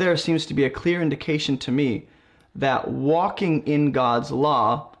that right there seems to be a clear indication to me that walking in God's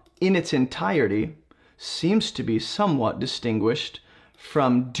law in its entirety seems to be somewhat distinguished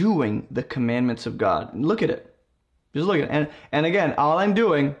from doing the commandments of God. Look at it. Just look at it. And again, all I'm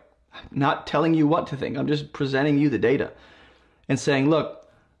doing, not telling you what to think. I'm just presenting you the data and saying, look,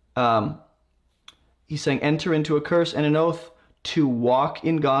 he's saying enter into a curse and an oath to walk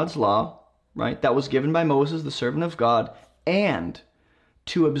in God's law, right? That was given by Moses, the servant of God, and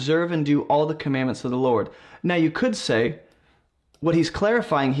to observe and do all the commandments of the Lord. Now you could say, what he's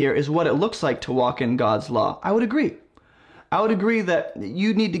clarifying here is what it looks like to walk in God's law. I would agree. I would agree that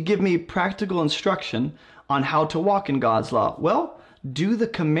you need to give me practical instruction on how to walk in God's law. Well, do the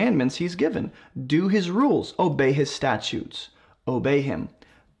commandments he's given. Do his rules. Obey his statutes. Obey him.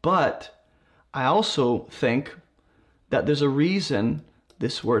 But I also think that there's a reason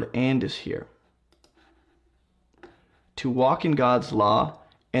this word "and" is here. To walk in God's law,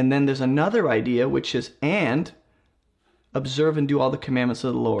 and then there's another idea which is "and" observe and do all the commandments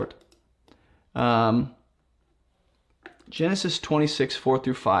of the Lord. Genesis 26, 4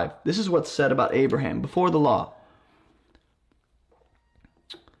 through 5. This is what's said about Abraham before the law.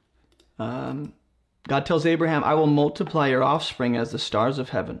 God tells Abraham, I will multiply your offspring as the stars of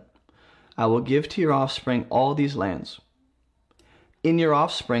heaven. I will give to your offspring all these lands. In your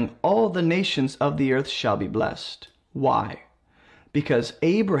offspring, all the nations of the earth shall be blessed. Why? Because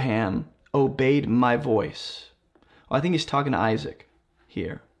Abraham obeyed my voice. Well, I think he's talking to Isaac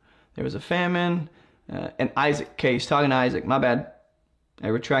here. There was a famine, and Isaac, okay, he's talking to Isaac. My bad. I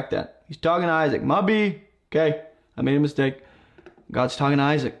retract that. He's talking to Isaac. My B. Okay, I made a mistake. God's talking to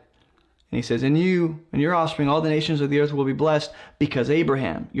Isaac. And he says, in you and your offspring, all the nations of the earth will be blessed because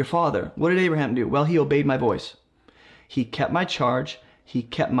Abraham, your father, what did Abraham do? Well, he obeyed my voice. He kept my charge. He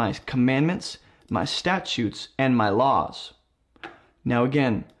kept my commandments, my statutes, and my laws. Now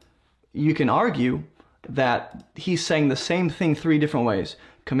again, you can argue that he's saying the same thing three different ways.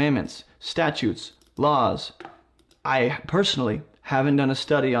 Commandments, statutes, laws. I personally haven't done a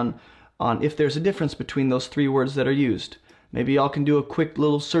study on if there's a difference between those three words that are used. Maybe y'all can do a quick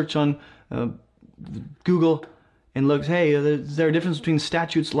little search on Google and looks, hey, is there a difference between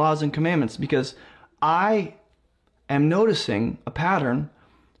statutes, laws, and commandments? Because I am noticing a pattern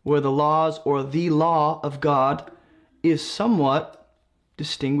where the laws or the law of God is somewhat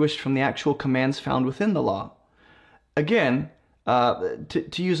distinguished from the actual commands found within the law. Again, to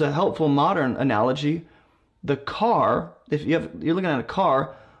use a helpful modern analogy, the car, if you're looking at a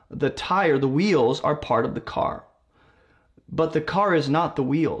car, the tire, the wheels are part of the car. But the car is not the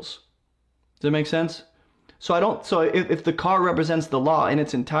wheels. Does that make sense? So if the car represents the law in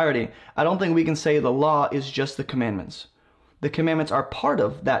its entirety, I don't think we can say the law is just the commandments. The commandments are part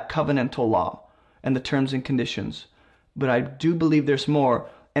of that covenantal law and the terms and conditions. But I do believe there's more,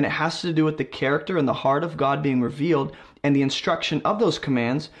 and it has to do with the character and the heart of God being revealed and the instruction of those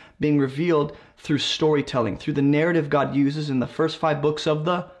commands being revealed through storytelling, through the narrative God uses in the first 5 books of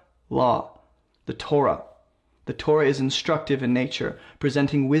the law, the Torah. The Torah is instructive in nature,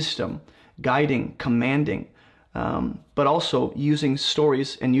 presenting wisdom, guiding, commanding, but also using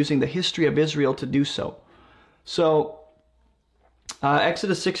stories and using the history of Israel to do so. So,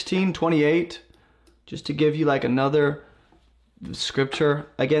 Exodus 16:28, just to give you like another scripture.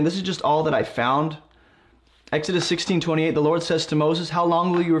 Again, this is just all that I found. Exodus 16:28, the Lord says to Moses, "How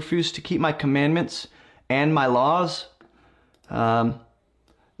long will you refuse to keep my commandments and my laws?"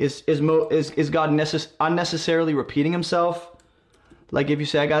 Is God unnecessarily repeating himself? Like if you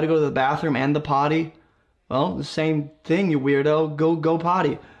say, I got to go to the bathroom and the potty. Well, the same thing, you weirdo. Go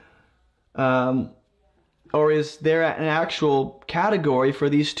potty. Or is there an actual category for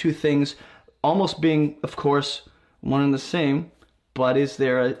these two things almost being, of course, one and the same, but is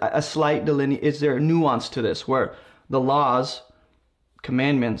there a slight delineation, is there a nuance to this where the laws,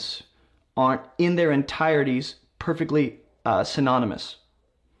 commandments, aren't in their entireties perfectly synonymous?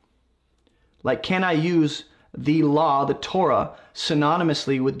 Like, can I use the law, the Torah,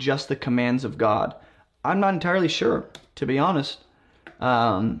 synonymously with just the commands of God? I'm not entirely sure, to be honest.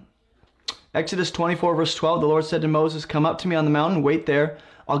 Exodus 24 verse 12, the Lord said to Moses, "Come up to me on the mountain, wait there.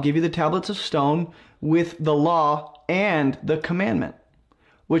 I'll give you the tablets of stone with the law and the commandment,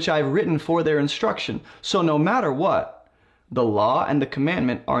 which I've written for their instruction." So no matter what, the law and the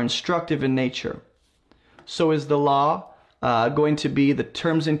commandment are instructive in nature. So is the law going to be the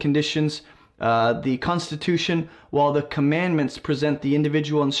terms and conditions, the Constitution, while the commandments present the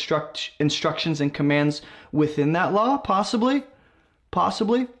individual instructions and commands within that law? Possibly.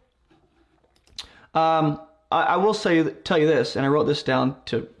 I will tell you this, and I wrote this down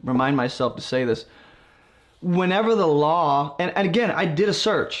to remind myself to say this. Whenever the law, and again, I did a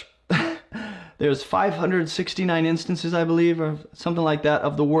search. There's 569 instances, I believe, or something like that,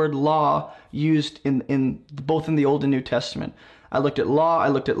 of the word law used in both in the Old and New Testament. I looked at law, I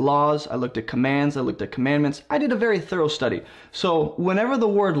looked at laws, I looked at commands, I looked at commandments. I did a very thorough study. So whenever the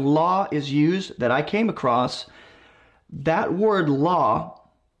word law is used that I came across, that word law,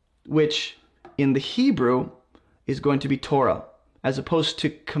 which in the Hebrew is going to be Torah, as opposed to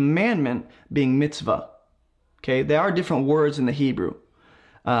commandment being mitzvah. Okay, there are different words in the Hebrew.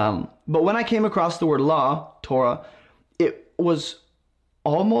 But when I came across the word law, Torah, it was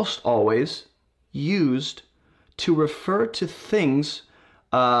almost always used to refer to things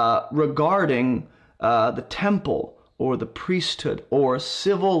regarding the temple or the priesthood or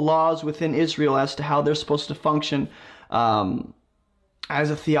civil laws within Israel as to how they're supposed to function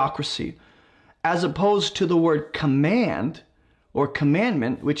as a theocracy, as opposed to the word command or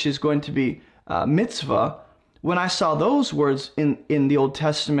commandment, which is going to be mitzvah. When I saw those words in the Old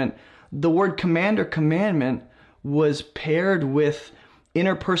Testament, the word command or commandment was paired with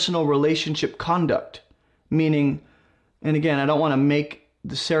interpersonal relationship conduct, meaning, and again, I don't want to make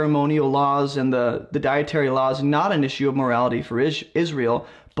the ceremonial laws and the dietary laws not an issue of morality for Israel,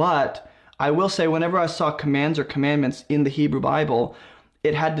 but I will say whenever I saw commands or commandments in the Hebrew Bible,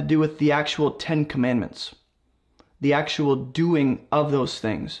 it had to do with the actual 10 commandments, the actual doing of those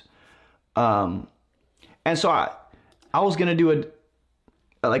things. And so I was going to do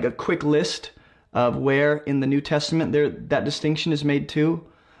a quick list of where in the New Testament that distinction is made too.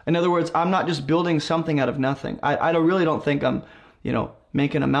 In other words, I'm not just building something out of nothing. I really don't think I'm,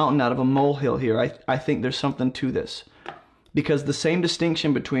 making a mountain out of a molehill here. I think there's something to this. Because the same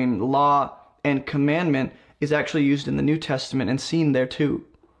distinction between law and commandment is actually used in the New Testament and seen there too.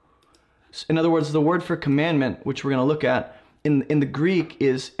 In other words, the word for commandment, which we're going to look at, in the Greek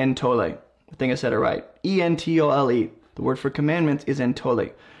is entole. I think I said it right. E-N-T-O-L-E. The word for commandment is entole,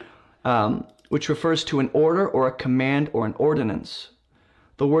 which refers to an order or a command or an ordinance.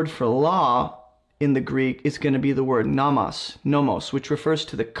 The word for law in the Greek is going to be the word nomos, which refers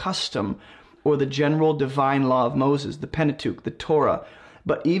to the custom or the general divine law of Moses, the Pentateuch, the Torah,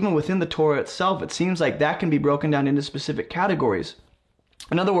 But even within the Torah itself, it seems like that can be broken down into specific categories.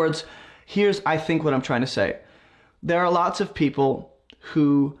 In other words, here's, I think, what I'm trying to say. There are lots of people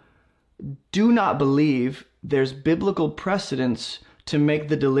who do not believe there's biblical precedence to make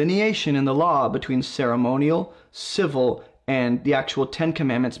the delineation in the law between ceremonial, civil, and the actual Ten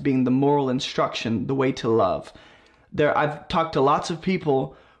Commandments being the moral instruction, the way to love. I've talked to lots of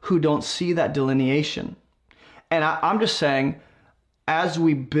people who don't see that delineation. And I'm just saying, as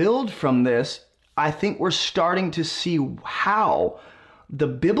we build from this, I think we're starting to see how the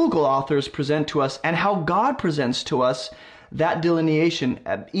biblical authors present to us and how God presents to us that delineation,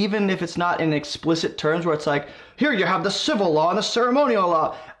 even if it's not in explicit terms where it's like, here you have the civil law and the ceremonial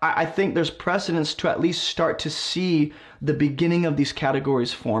law. I think there's precedence to at least start to see the beginning of these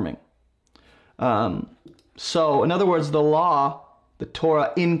categories forming. So in other words, the law, the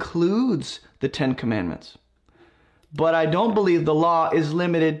Torah, includes the Ten Commandments. But I don't believe the law is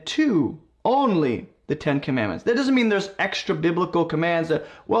limited to only the Ten Commandments. That doesn't mean there's extra biblical commands that,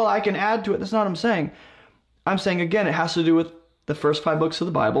 well, I can add to it. That's not what I'm saying. I'm saying, again, it has to do with the first 5 books of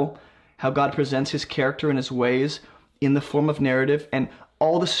the Bible, how God presents his character and his ways in the form of narrative, and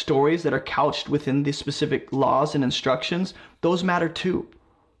all the stories that are couched within the specific laws and instructions, those matter too.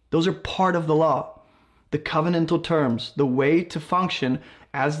 Those are part of the law. The covenantal terms, the way to function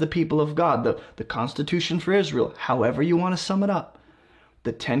as the people of God, the Constitution for Israel, however you want to sum it up.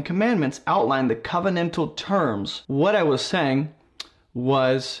 The Ten Commandments outline the covenantal terms. What I was saying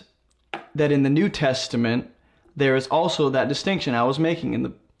was that in the New Testament, there is also that distinction I was making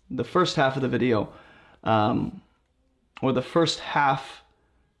in the first half of the video, or the first half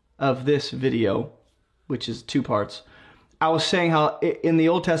of this video, which is 2 parts. I was saying how in the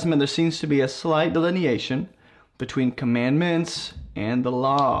Old Testament there seems to be a slight delineation between commandments and the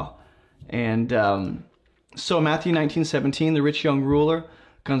law. And so Matthew 19:17, the rich young ruler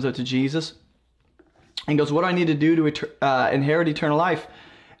comes up to Jesus and goes, what do I need to do to inherit eternal life?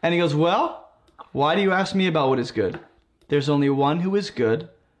 And he goes, well, why do you ask me about what is good? There's only one who is good.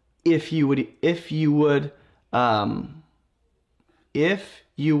 If you would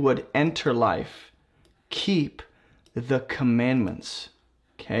enter life, keep the commandments.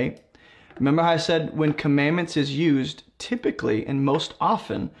 Okay? Remember how I said when commandments is used, typically and most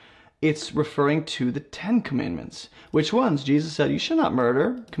often, it's referring to the 10 commandments. Which ones? Jesus said, you shall not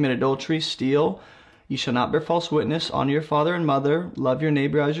murder, commit adultery, steal, you shall not bear false witness, honor your father and mother, love your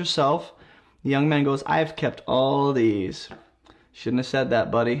neighbor as yourself. The young man goes, I have kept all these. Shouldn't have said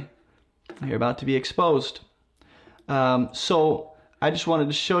that, buddy. You're about to be exposed. So I just wanted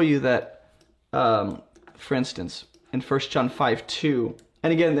to show you that, for instance, in 1 John 5:2,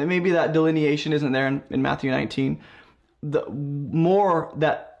 and again, maybe that delineation isn't there in Matthew 19. The more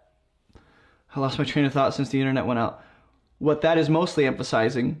that, I lost my train of thought since the internet went out. What that is mostly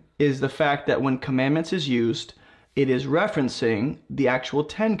emphasizing is the fact that when commandments is used, it is referencing the actual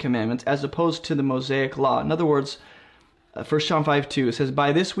 10 commandments as opposed to the Mosaic law. In other words, 1 John 5:2, it says,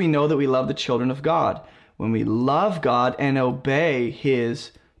 by this we know that we love the children of God, when we love God and obey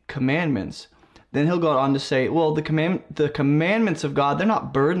his commandments. Then he'll go on to say, well, the commandments of God, they're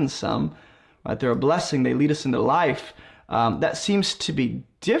not burdensome, right? They're a blessing. They lead us into life. That seems to be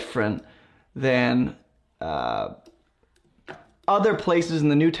different than other places in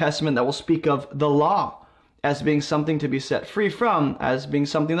the New Testament that will speak of the law as being something to be set free from, as being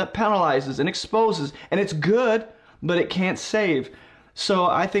something that penalizes and exposes. And it's good, but it can't save. So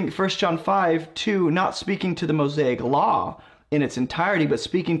I think 1 John 5:2, not speaking to the Mosaic law in its entirety, but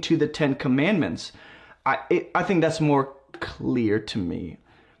speaking to the 10 commandments, I think that's more clear to me.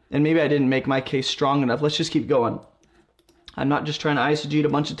 And maybe I didn't make my case strong enough. Let's just keep going. I'm not just trying to eisegete a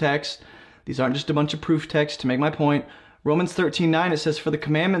bunch of texts. These aren't just a bunch of proof texts to make my point. Romans 13:9, it says, for the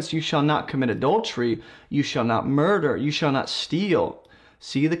commandments, you shall not commit adultery, you shall not murder, you shall not steal.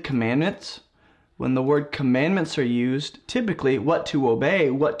 See the commandments? When the word commandments are used, typically what to obey,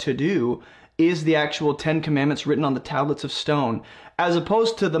 what to do, is the actual 10 commandments written on the tablets of stone, as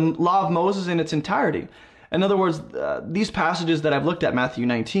opposed to the law of Moses in its entirety. In other words, these passages that I've looked at, Matthew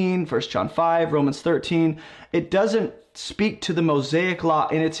 19, 1 John 5, Romans 13, it doesn't speak to the Mosaic law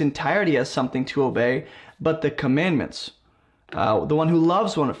in its entirety as something to obey, but the commandments. The one who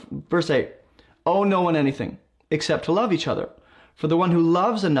loves one, verse 8, owe no one anything except to love each other. For the one who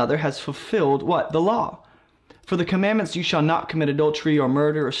loves another has fulfilled what? The law. For the commandments, you shall not commit adultery or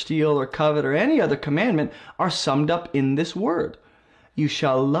murder or steal or covet or any other commandment, are summed up in this word. You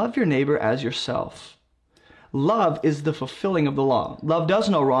shall love your neighbor as yourself. Love is the fulfilling of the law. Love does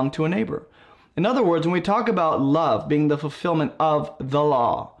no wrong to a neighbor. In other words, when we talk about love being the fulfillment of the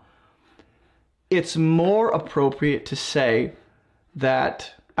law, it's more appropriate to say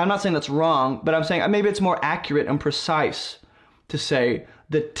that, I'm not saying that's wrong, but I'm saying maybe it's more accurate and precise to say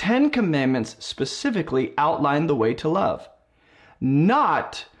the 10 Commandments specifically outline the way to love,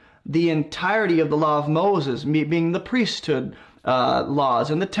 not the entirety of the law of Moses, being the priesthood laws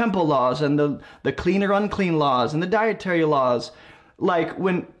and the temple laws and the clean or unclean laws and the dietary laws. Like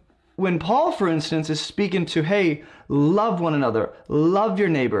when Paul, for instance, is speaking to, hey, love one another, love your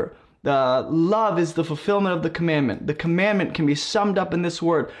neighbor. Love is the fulfillment of the commandment. The commandment can be summed up in this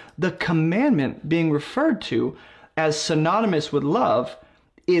word. The commandment being referred to as synonymous with love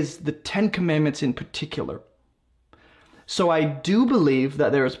is the 10 Commandments in particular. So I do believe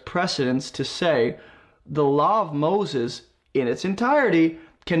that there is precedence to say the law of Moses in its entirety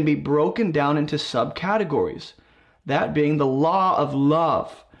can be broken down into subcategories. That being the law of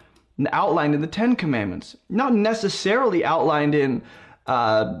love, outlined in the 10 Commandments. Not necessarily outlined in,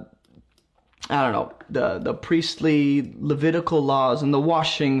 the priestly Levitical laws and the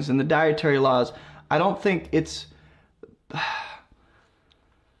washings and the dietary laws. I don't think it's...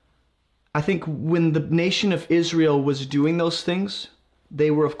 I think when the nation of Israel was doing those things,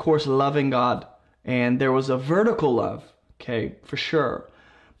 they were, of course, loving God. And there was a vertical love, okay, for sure.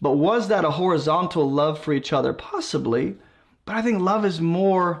 But was that a horizontal love for each other? Possibly. But I think love is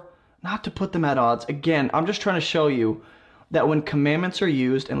more, not to put them at odds. Again, I'm just trying to show you that when commandments are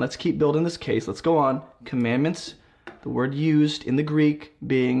used, and let's keep building this case, let's go on. Commandments, the word used in the Greek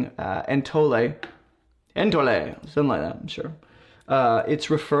being entole, something like that, I'm sure. It's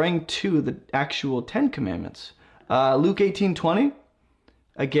referring to the actual 10 Commandments. Luke 18:20,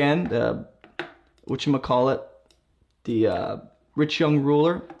 again, the rich young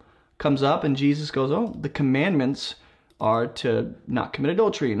ruler comes up and Jesus goes, oh, the commandments are to not commit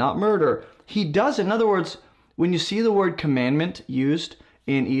adultery, not murder. He does it. In other words, when you see the word commandment used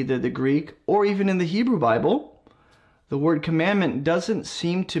in either the Greek or even in the Hebrew Bible, the word commandment doesn't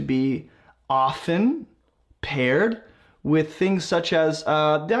seem to be often paired with things such as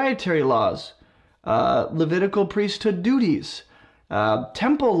dietary laws, Levitical priesthood duties,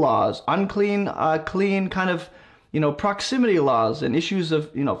 temple laws, unclean, clean kind of, proximity laws and issues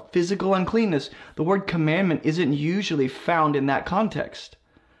of, physical uncleanness. The word commandment isn't usually found in that context.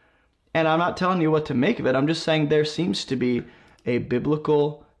 And I'm not telling you what to make of it. I'm just saying there seems to be a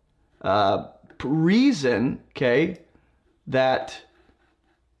biblical reason, okay, that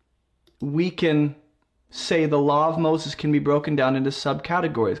we can say the law of Moses can be broken down into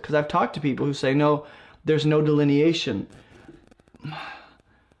subcategories. Because I've talked to people who say, no, there's no delineation.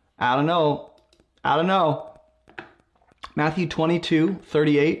 I don't know. Matthew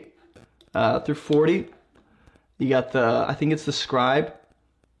 22:38 through 40. You got I think it's the scribe,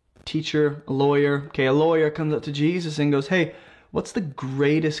 teacher, a lawyer. Okay, a lawyer comes up to Jesus and goes, hey, what's the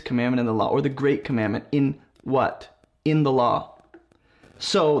greatest commandment in the law? Or the great commandment in what? In the law.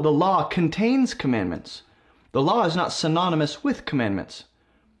 So the law contains commandments. The law is not synonymous with commandments.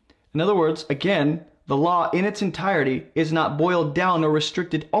 In other words, again, the law in its entirety is not boiled down or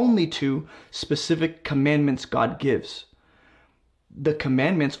restricted only to specific commandments God gives. The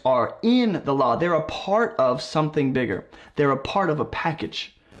commandments are in the law. They're a part of something bigger. They're a part of a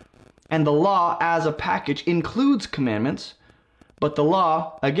package. And the law as a package includes commandments, but the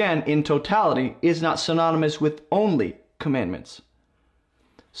law, again, in totality, is not synonymous with only commandments.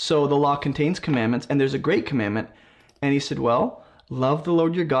 So the law contains commandments, and there's a great commandment. And he said, well, love the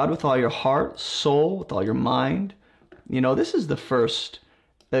Lord your God with all your heart, soul, with all your mind. This is the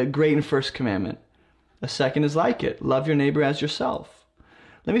great and first commandment. The second is like it. Love your neighbor as yourself.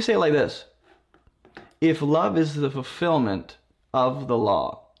 Let me say it like this. If love is the fulfillment of the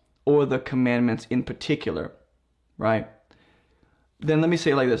law, or the commandments in particular, right? Then let me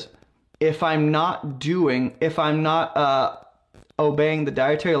say it like this. If I'm not obeying the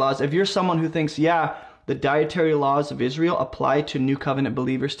dietary laws, if you're someone who thinks, yeah, the dietary laws of Israel apply to New Covenant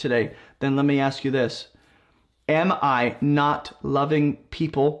believers today, then let me ask you this. Am I not loving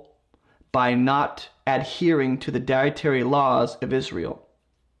people by not adhering to the dietary laws of Israel?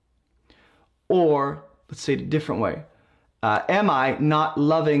 Or, let's say it a different way. Am I not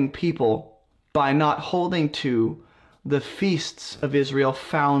loving people by not holding to the feasts of Israel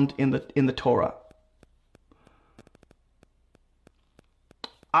found in the Torah?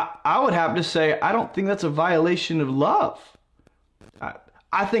 I would have to say, I don't think that's a violation of love.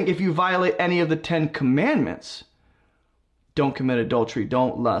 I think if you violate any of the 10 Commandments, don't commit adultery,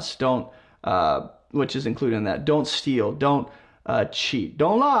 don't lust, don't, which is included in that, don't steal, don't cheat,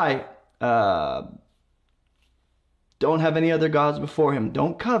 don't lie, don't have any other gods before him,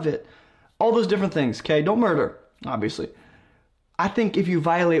 don't covet, all those different things, okay? Don't murder, obviously. I think if you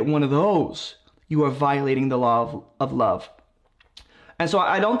violate one of those, you are violating the law of love. And so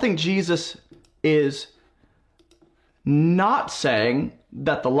I don't think Jesus is not saying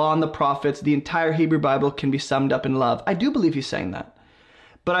that the law and the prophets, the entire Hebrew Bible, can be summed up in love. I do believe he's saying that.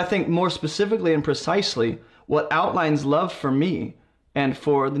 But I think more specifically and precisely, what outlines love for me and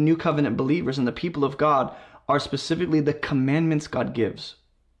for the New Covenant believers and the people of God are specifically the commandments God gives,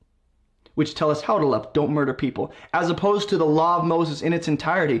 which tell us how to love. Don't murder people. As opposed to the law of Moses in its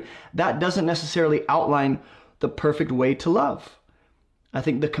entirety, that doesn't necessarily outline the perfect way to love. I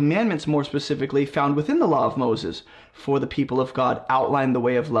think the commandments more specifically found within the law of Moses for the people of God outline the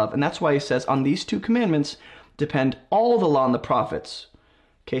way of love. And that's why he says on these two commandments depend all the law and the prophets.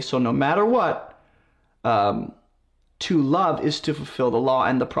 Okay, so no matter what, to love is to fulfill the law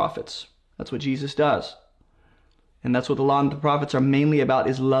and the prophets. That's what Jesus does. And that's what the law and the prophets are mainly about,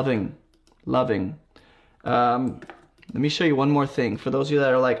 is loving. Loving. Let me show you one more thing. For those of you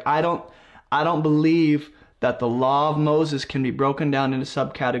that are like, I don't believe that the law of Moses can be broken down into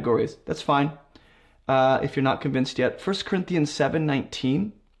subcategories. That's fine. If you're not convinced yet. 1 Corinthians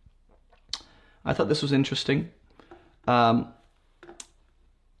 7:19. I thought this was interesting. Paul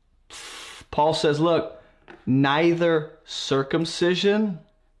says, look, neither circumcision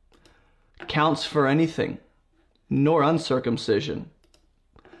counts for anything, nor uncircumcision,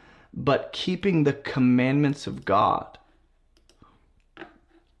 but keeping the commandments of God.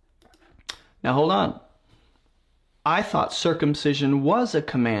 Now hold on. I thought circumcision was a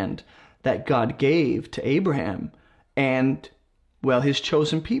command that God gave to Abraham and, well, his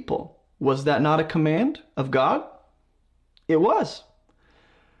chosen people. Was that not a command of God? It was.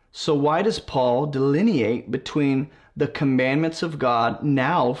 So why does Paul delineate between the commandments of God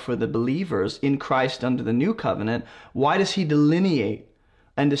now for the believers in Christ under the new covenant? Why does he delineate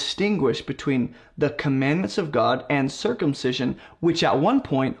and distinguish between the commandments of God and circumcision, which at one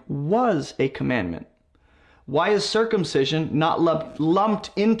point was a commandment? Why is circumcision not lumped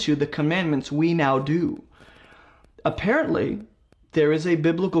into the commandments we now do? Apparently, there is a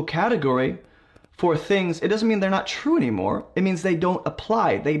biblical category for things. It doesn't mean they're not true anymore. It means they don't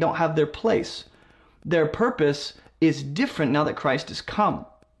apply. They don't have their place. Their purpose is different now that Christ has come.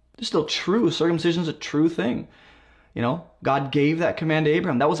 It's still true. Circumcision is a true thing. You know, God gave that command to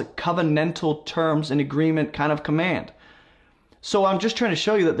Abraham. That was a covenantal terms and agreement kind of command. So I'm just trying to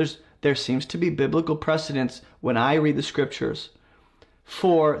show you that there seems to be biblical precedence when I read the scriptures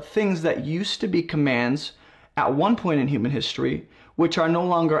for things that used to be commands at one point in human history, which are no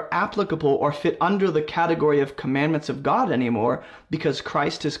longer applicable or fit under the category of commandments of God anymore because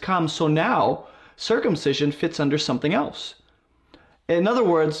Christ has come. So now circumcision fits under something else. In other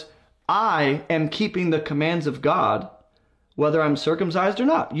words, I am keeping the commands of God, whether I'm circumcised or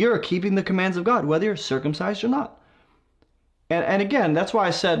not. You're keeping the commands of God, whether you're circumcised or not. And again, that's why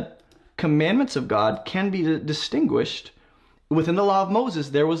I said commandments of God can be distinguished. Within the law of Moses,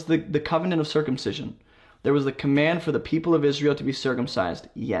 there was the covenant of circumcision. There was the command for the people of Israel to be circumcised.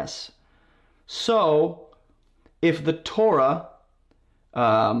 Yes. So, if the Torah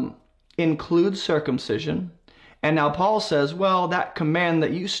includes circumcision, and now Paul says, well, that command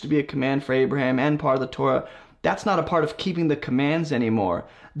that used to be a command for Abraham and part of the Torah, that's not a part of keeping the commands anymore,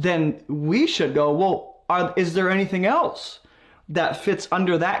 then we should go, well, is there anything else that fits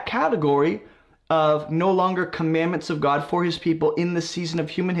under that category of no longer commandments of God for his people in the season of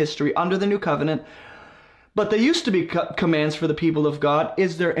human history under the new covenant, but they used to be commands for the people of God?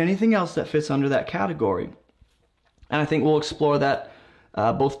 Is there anything else that fits under that category? And I think we'll explore that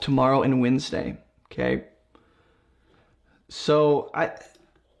both tomorrow and Wednesday, okay? So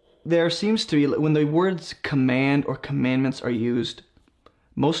there seems to be, when the words command or commandments are used,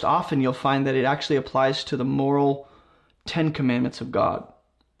 most often you'll find that it actually applies to the moral 10 commandments of God.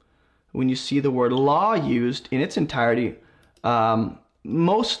 When you see the word law used in its entirety,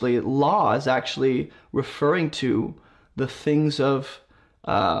 mostly law is actually referring to the things of,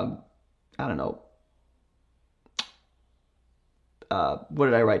 what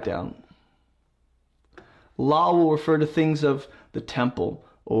did I write down? Law will refer to things of the temple,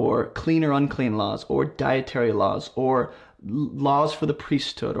 or clean or unclean laws, or dietary laws, or laws for the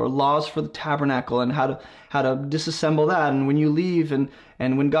priesthood, or laws for the tabernacle, and how to disassemble that, and when you leave, and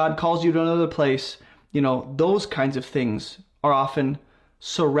when God calls you to another place, those kinds of things are often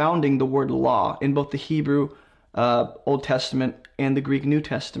surrounding the word law in both the Hebrew Old Testament and the Greek New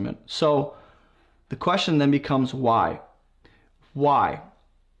Testament. So the question then becomes why? Why?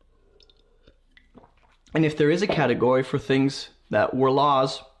 And if there is a category for things that were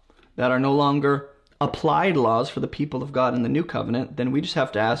laws that are no longer applied laws for the people of God in the new covenant, then we just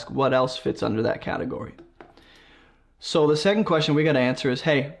have to ask what else fits under that category. So the second question we got to answer is,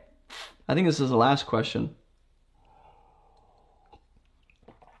 hey, I think this is the last question.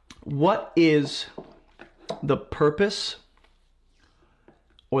 What is the purpose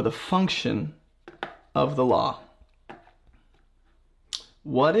or the function of the law?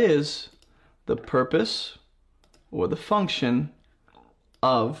 What is the purpose or the function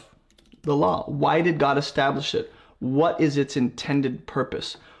of the law? Why did God establish it? What is its intended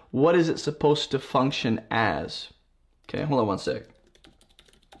purpose? What is it supposed to function as? Okay, hold on one sec.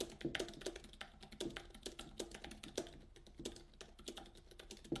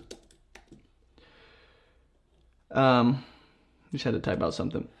 Just had to type out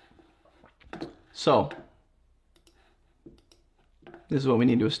something. So, this is what we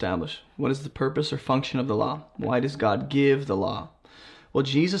need to establish. What is the purpose or function of the law? Why does God give the law? Well,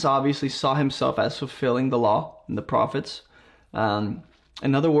 Jesus obviously saw himself as fulfilling the law and the prophets. In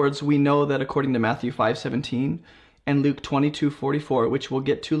other words, we know that according to Matthew 5:17 and Luke 22:44, which we'll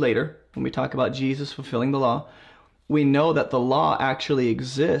get to later when we talk about Jesus fulfilling the law, we know that the law actually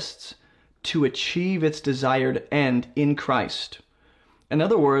exists to achieve its desired end in Christ. In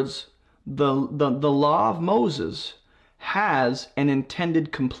other words, the law of Moses has an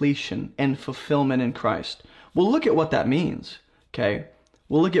intended completion and fulfillment in Christ. We'll look at what that means, okay?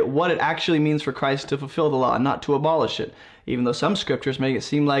 We'll look at what it actually means for Christ to fulfill the law, not to abolish it, even though some scriptures make it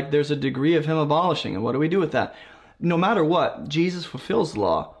seem like there's a degree of him abolishing. And what do we do with that? No matter what, Jesus fulfills the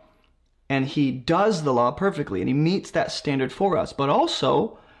law, and he does the law perfectly, and he meets that standard for us. But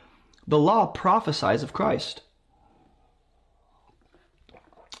also, the law prophesies of Christ,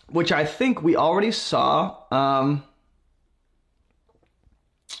 which I think we already saw. Where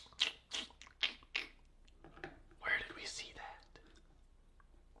did we see that?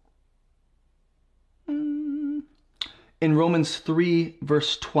 In Romans 3,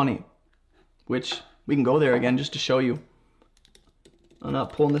 verse 20, which we can go there again just to show you. I'm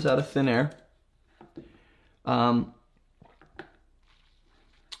not pulling this out of thin air.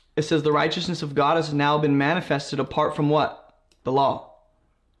 It says, the righteousness of God has now been manifested apart from what? The law.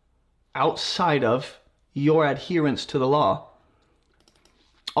 Outside of your adherence to the law.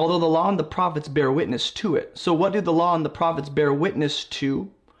 Although the law and the prophets bear witness to it. So what do the law and the prophets bear witness to?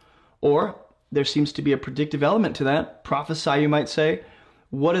 Or, there seems to be a predictive element to that. Prophesy, you might say.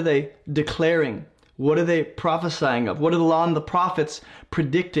 What are they declaring? What are they prophesying of? What are the law and the prophets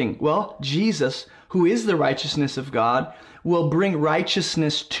predicting? Well, Jesus, who is the righteousness of God, will bring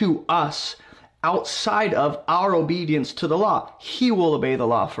righteousness to us outside of our obedience to the law. He will obey the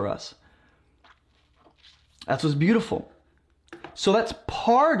law for us. That's what's beautiful. So that's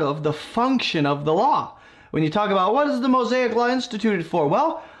part of the function of the law. When you talk about what is the Mosaic law instituted for?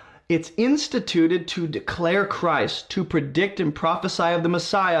 Well, it's instituted to declare Christ, to predict and prophesy of the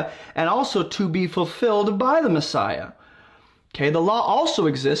Messiah, and also to be fulfilled by the Messiah. Okay, the law also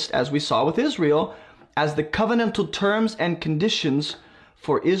exists, as we saw with Israel, as the covenantal terms and conditions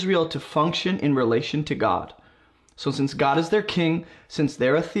for Israel to function in relation to God. So since God is their king, since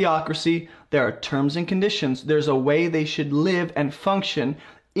they're a theocracy, there are terms and conditions. There's a way they should live and function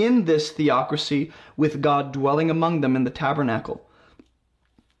in this theocracy with God dwelling among them in the tabernacle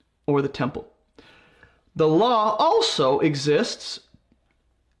or the temple. The law also exists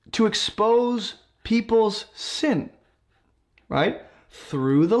to expose people's sin, right?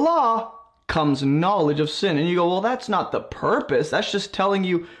 Through the law comes knowledge of sin. And you go, well, that's not the purpose. That's just telling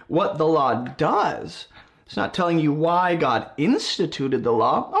you what the law does. It's not telling you why God instituted the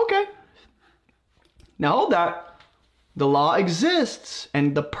law. Okay. Now hold that. The law exists,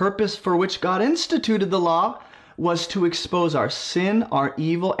 and the purpose for which God instituted the law was to expose our sin, our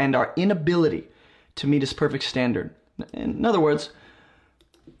evil, and our inability to meet his perfect standard. In other words,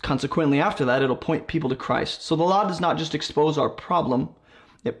 consequently after that, it'll point people to Christ. So the law does not just expose our problem,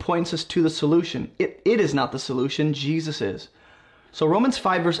 it points us to the solution. It is not the solution, Jesus is. So Romans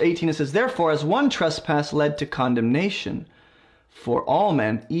 5 verse 18, it says, therefore, as one trespass led to condemnation for all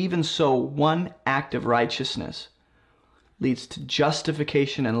men, even so one act of righteousness leads to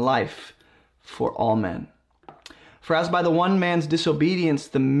justification and life for all men. For as by the one man's disobedience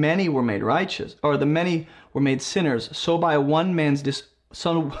the many were made righteous, or the many were made sinners, so by one man's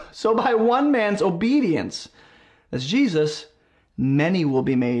obedience, as Jesus, many will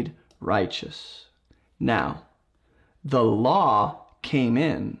be made righteous. Now, the law came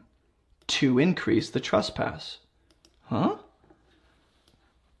in to increase the trespass. Huh?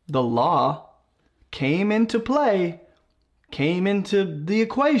 The law came into play, came into the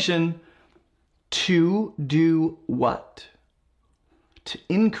equation to do what? To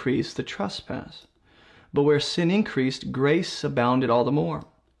increase the trespass. But where sin increased, grace abounded all the more.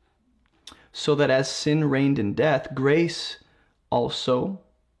 So that as sin reigned in death, grace also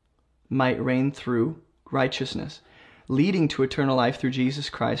might reign through righteousness. leading to eternal life through Jesus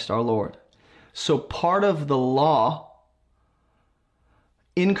Christ our Lord. So part of the law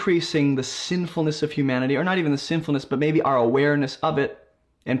increasing the sinfulness of humanity, or not even the sinfulness, but maybe our awareness of it,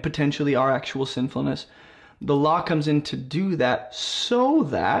 and potentially our actual sinfulness, the law comes in to do that so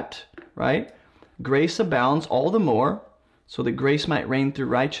that, right, grace abounds all the more, so that grace might reign through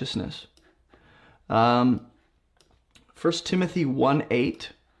righteousness. 1 Timothy 1:8.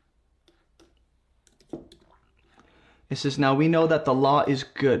 It says, now we know that the law is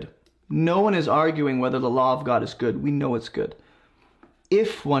good. No one is arguing whether the law of God is good. We know it's good,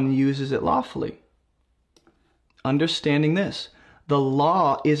 if one uses it lawfully. Understanding this, the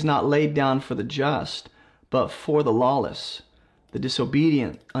law is not laid down for the just, but for the lawless, the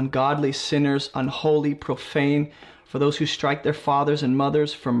disobedient, ungodly, sinners, unholy, profane, for those who strike their fathers and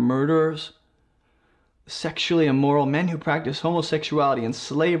mothers, for murderers, sexually immoral, men who practice homosexuality,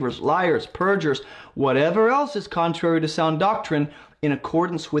 enslavers, liars, perjurers, whatever else is contrary to sound doctrine, in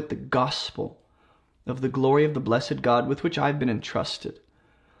accordance with the gospel of the glory of the blessed God with which I've been entrusted.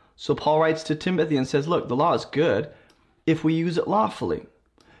 So Paul writes to Timothy and says, look, the law is good if we use it lawfully.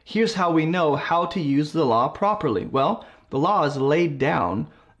 Here's how we know how to use the law properly. Well, the law is laid down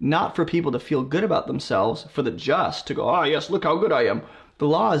not for people to feel good about themselves, for the just to go, oh yes, look how good I am. The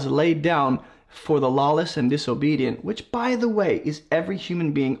law is laid down for the lawless and disobedient, which, by the way, is every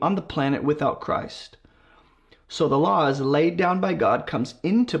human being on the planet without Christ. So the law is laid down by God, comes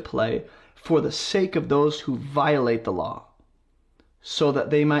into play for the sake of those who violate the law, so that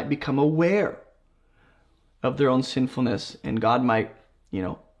they might become aware of their own sinfulness, and God might,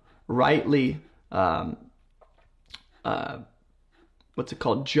 rightly,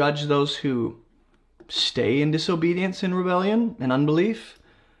 judge those who stay in disobedience and rebellion and unbelief,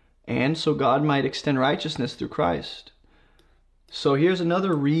 and so God might extend righteousness through Christ. So here's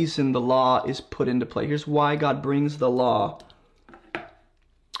another reason the law is put into play. Here's why God brings the law.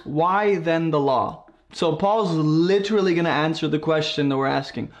 Why then the law? So Paul's literally going to answer the question that we're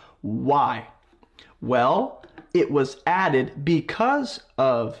asking. Why? Well, it was added because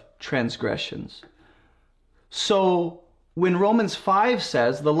of transgressions. So when Romans 5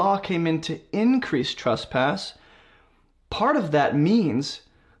 says the law came in to increase trespass, part of that means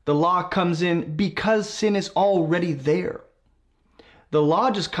the law comes in because sin is already there. The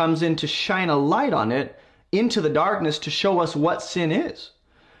law just comes in to shine a light on it into the darkness to show us what sin is,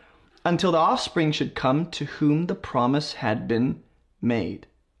 until the offspring should come to whom the promise had been made.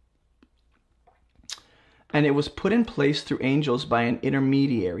 And it was put in place through angels by an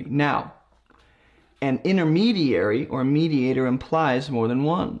intermediary. Now, an intermediary or mediator implies more than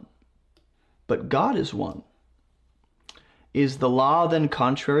one, but God is one. Is the law then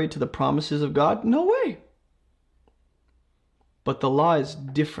contrary to the promises of God? No way. But the law is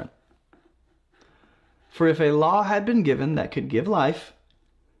different. For if a law had been given that could give life,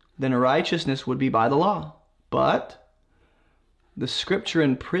 then righteousness would be by the law. But the scripture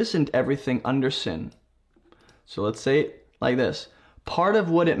imprisoned everything under sin. So let's say it like this. Part of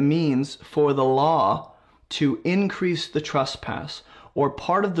what it means for the law to increase the trespass, or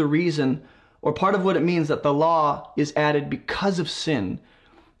part of the reason, or part of what it means that the law is added because of sin,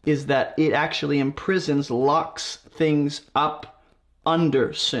 is that it actually imprisons, locks things up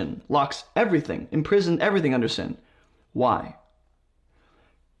under sin, locks everything, imprisons everything under sin. Why?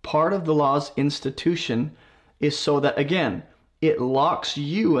 Part of the law's institution is so that, again, it locks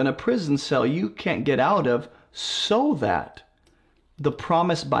you in a prison cell you can't get out of, so that the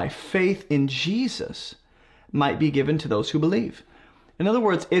promise by faith in Jesus might be given to those who believe. In other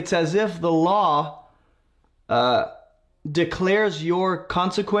words, it's as if the law declares your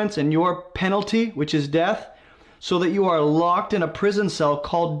consequence and your penalty, which is death, so that you are locked in a prison cell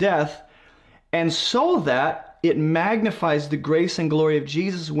called death, and so that it magnifies the grace and glory of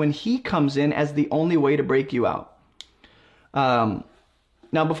Jesus when he comes in as the only way to break you out.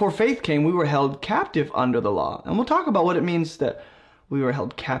 Now, before faith came, we were held captive under the law. And we'll talk about what it means that we were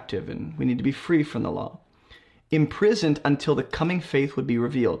held captive and we need to be free from the law. Imprisoned until the coming faith would be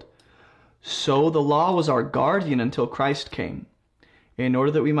revealed. So the law was our guardian until Christ came, in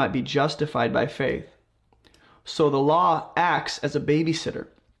order that we might be justified by faith. So the law acts as a babysitter.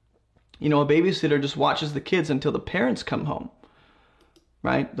 A babysitter just watches the kids until the parents come home,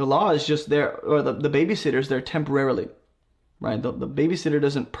 right? The law is just there, or the babysitter's there temporarily, right? The babysitter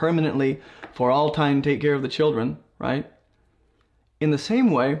doesn't permanently, for all time, take care of the children, right? In the same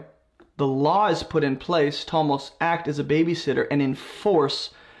way, the law is put in place to almost act as a babysitter and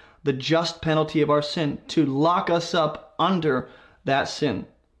enforce the just penalty of our sin, to lock us up under that sin,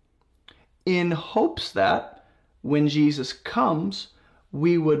 in hopes that when Jesus comes,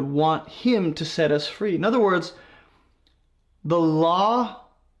 we would want him to set us free. In other words, The law,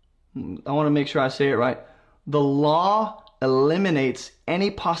 I want to make sure I say it right. The law eliminates any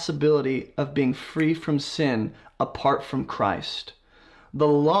possibility of being free from sin apart from Christ. The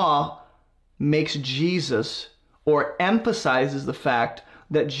law makes Jesus, or emphasizes the fact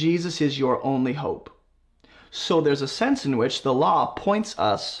that Jesus is your only hope. So there's a sense in which the law points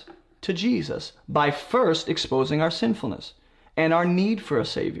us to Jesus by first exposing our sinfulness and our need for a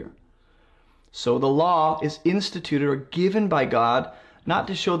Savior. So the law is instituted or given by God not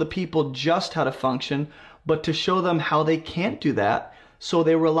to show the people just how to function, but to show them how they can't do that, so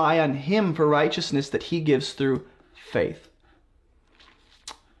they rely on Him for righteousness that He gives through faith.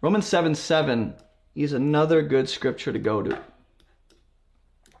 Romans 7:7 is another good scripture to go to.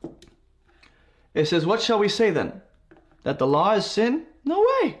 It says, "What shall we say then? That the law is sin? No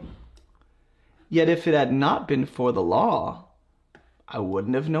way. Yet if it had not been for the law, I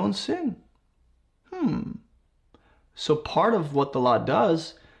wouldn't have known sin." So part of what the law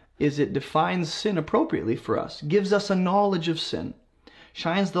does is it defines sin appropriately for us, gives us a knowledge of sin,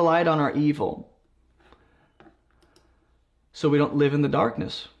 shines the light on our evil, so we don't live in the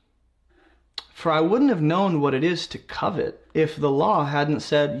darkness. For I wouldn't have known what it is to covet if the law hadn't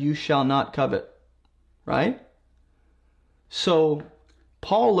said, "You shall not covet." Right? So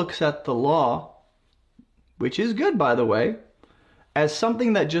Paul looks at the law, which is good, by the way, as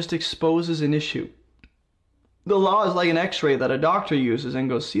something that just exposes an issue. The law is like an x-ray that a doctor uses and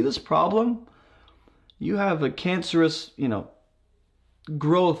goes, "See this problem? You have a cancerous,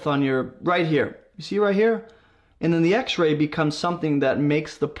 growth on your right here. You see right here?" And then the x-ray becomes something that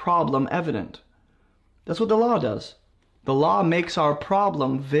makes the problem evident. That's what the law does. The law makes our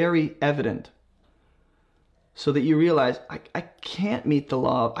problem very evident, so that you realize, I can't meet the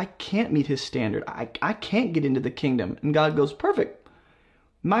law. I can't meet His standard. I can't get into the kingdom. And God goes, "Perfect.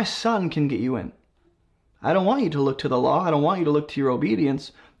 My Son can get you in. I don't want you to look to the law. I don't want you to look to your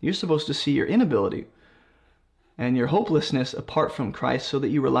obedience. You're supposed to see your inability and your hopelessness apart from Christ, so that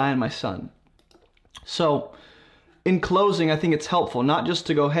you rely on my Son." So in closing, I think it's helpful not just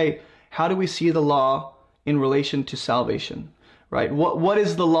to go, hey, how do we see the law in relation to salvation, right? What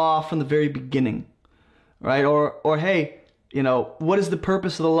is the law from the very beginning, right? Or hey, what is the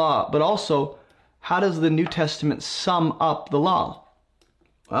purpose of the law? But also, how does the New Testament sum up the law?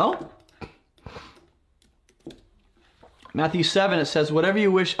 Well, Matthew 7, it says, "Whatever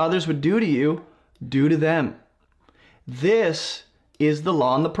you wish others would do to you, do to them. This is the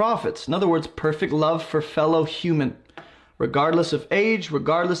law and the prophets." In other words, perfect love for fellow human, regardless of age,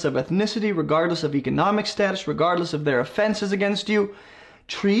 regardless of ethnicity, regardless of economic status, regardless of their offenses against you.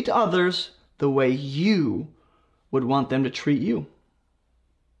 Treat others the way you would want them to treat you.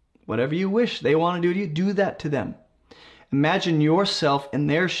 Whatever you wish they want to do to you, do that to them. Imagine yourself in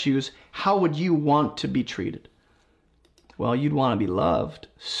their shoes. How would you want to be treated? Well, you'd want to be loved.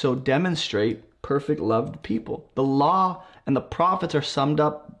 So demonstrate perfect love to people. The law and the prophets are summed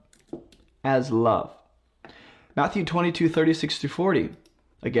up as love. Matthew 22:36-40.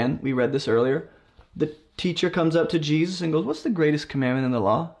 Again, we read this earlier. The teacher comes up to Jesus and goes, "What's the greatest commandment in the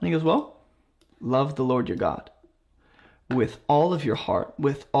law?" And he goes, "Well, love the Lord your God with all of your heart,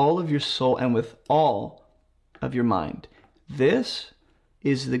 with all of your soul, and with all of your mind. This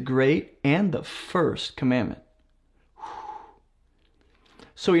is the great and the first commandment."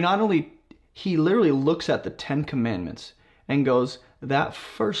 So he literally looks at the 10 commandments and goes, that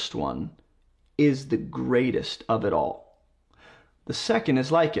first one is the greatest of it all. The second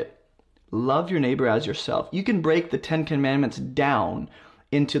is like it. Love your neighbor as yourself. You can break the 10 commandments down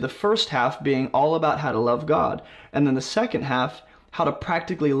into the first half being all about how to love God, and then the second half, how to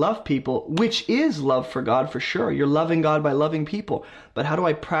practically love people, which is love for God for sure. You're loving God by loving people. But how do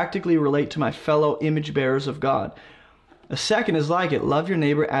I practically relate to my fellow image bearers of God? The second is like it. Love your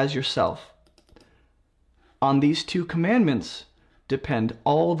neighbor as yourself. On these 2 commandments depend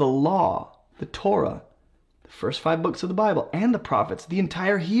all the law, the Torah, the first 5 books of the Bible, and the prophets, the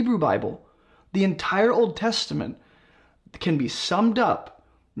entire Hebrew Bible, the entire Old Testament can be summed up,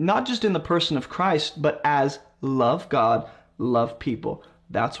 not just in the person of Christ, but as love God, love people.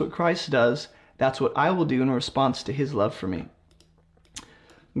 That's what Christ does. That's what I will do in response to His love for me.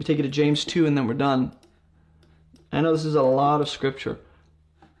 Let me take you to James 2 and then we're done. I know this is a lot of scripture,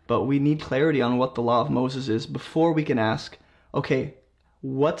 but we need clarity on what the law of Moses is before we can ask, okay,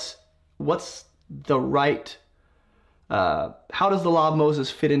 what's the right, how does the law of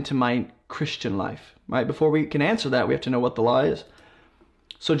Moses fit into my Christian life, right? Before we can answer that, we have to know what the law is.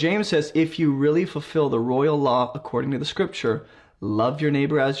 So James says, if you really fulfill the royal law according to the scripture, love your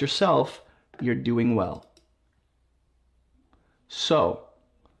neighbor as yourself, you're doing well. So,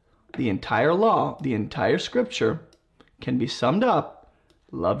 the entire law, the entire scripture, can be summed up: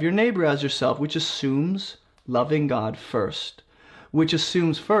 love your neighbor as yourself, which assumes loving God first, which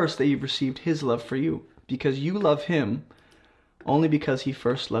assumes first that you've received his love for you, because you love him only because he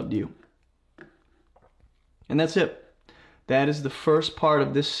first loved you. And that's it. That is the first part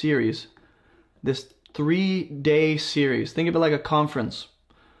of this series, this 3-day series. Think of it like a conference.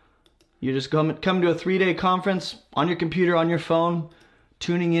 You just come to a 3-day conference on your computer, on your phone,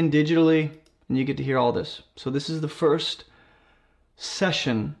 tuning in digitally, and you get to hear all this. So this is the first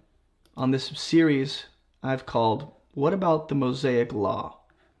session on this series I've called, What About the Mosaic Law?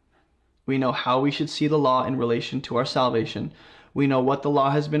 We know how we should see the law in relation to our salvation. We know what the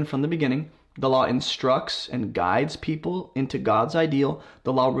law has been from the beginning. The law instructs and guides people into God's ideal.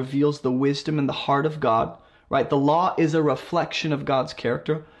 The law reveals the wisdom and the heart of God, right? The law is a reflection of God's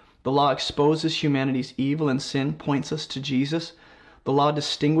character. The law exposes humanity's evil and sin, points us to Jesus. The law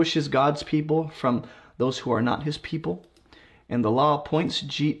distinguishes God's people from those who are not his people. And the law points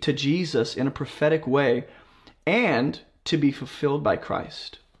to Jesus in a prophetic way and to be fulfilled by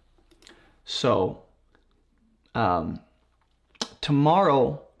Christ. So,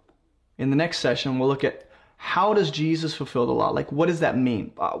 tomorrow, in the next session, we'll look at how does Jesus fulfill the law? Like, what does that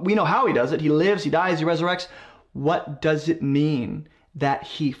mean? We know how he does it. He lives, he dies, he resurrects. What does it mean that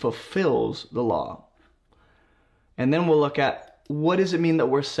he fulfills the law? And then we'll look at, what does it mean that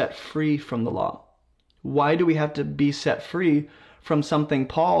we're set free from the law? Why do we have to be set free from something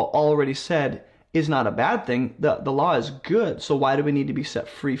Paul already said is not a bad thing? The law is good, so why do we need to be set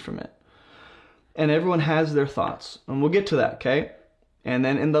free from it? And everyone has their thoughts, and we'll get to that, okay? And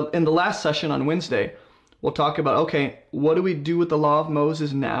then in the last session on Wednesday, we'll talk about, okay, what do we do with the law of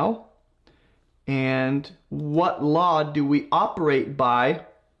Moses now? And what law do we operate by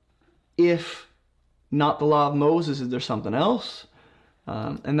if not the law of Moses? Is there something else?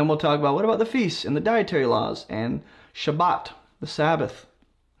 And then we'll talk about, what about the feasts and the dietary laws and Shabbat, the Sabbath?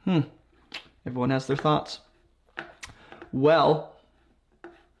 Everyone has their thoughts. Well,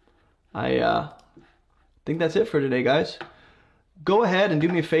 I think that's it for today, guys. Go ahead and do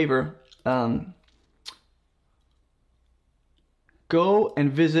me a favor. Go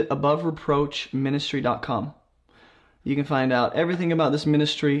and visit AboveReproachMinistry.com. You can find out everything about this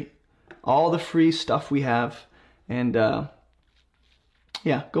ministry, all the free stuff we have, and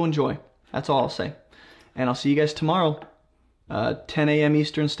yeah, go enjoy. That's all I'll say. And I'll see you guys tomorrow, 10 a.m.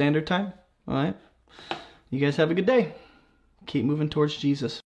 Eastern Standard Time. All right? You guys have a good day. Keep moving towards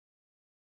Jesus.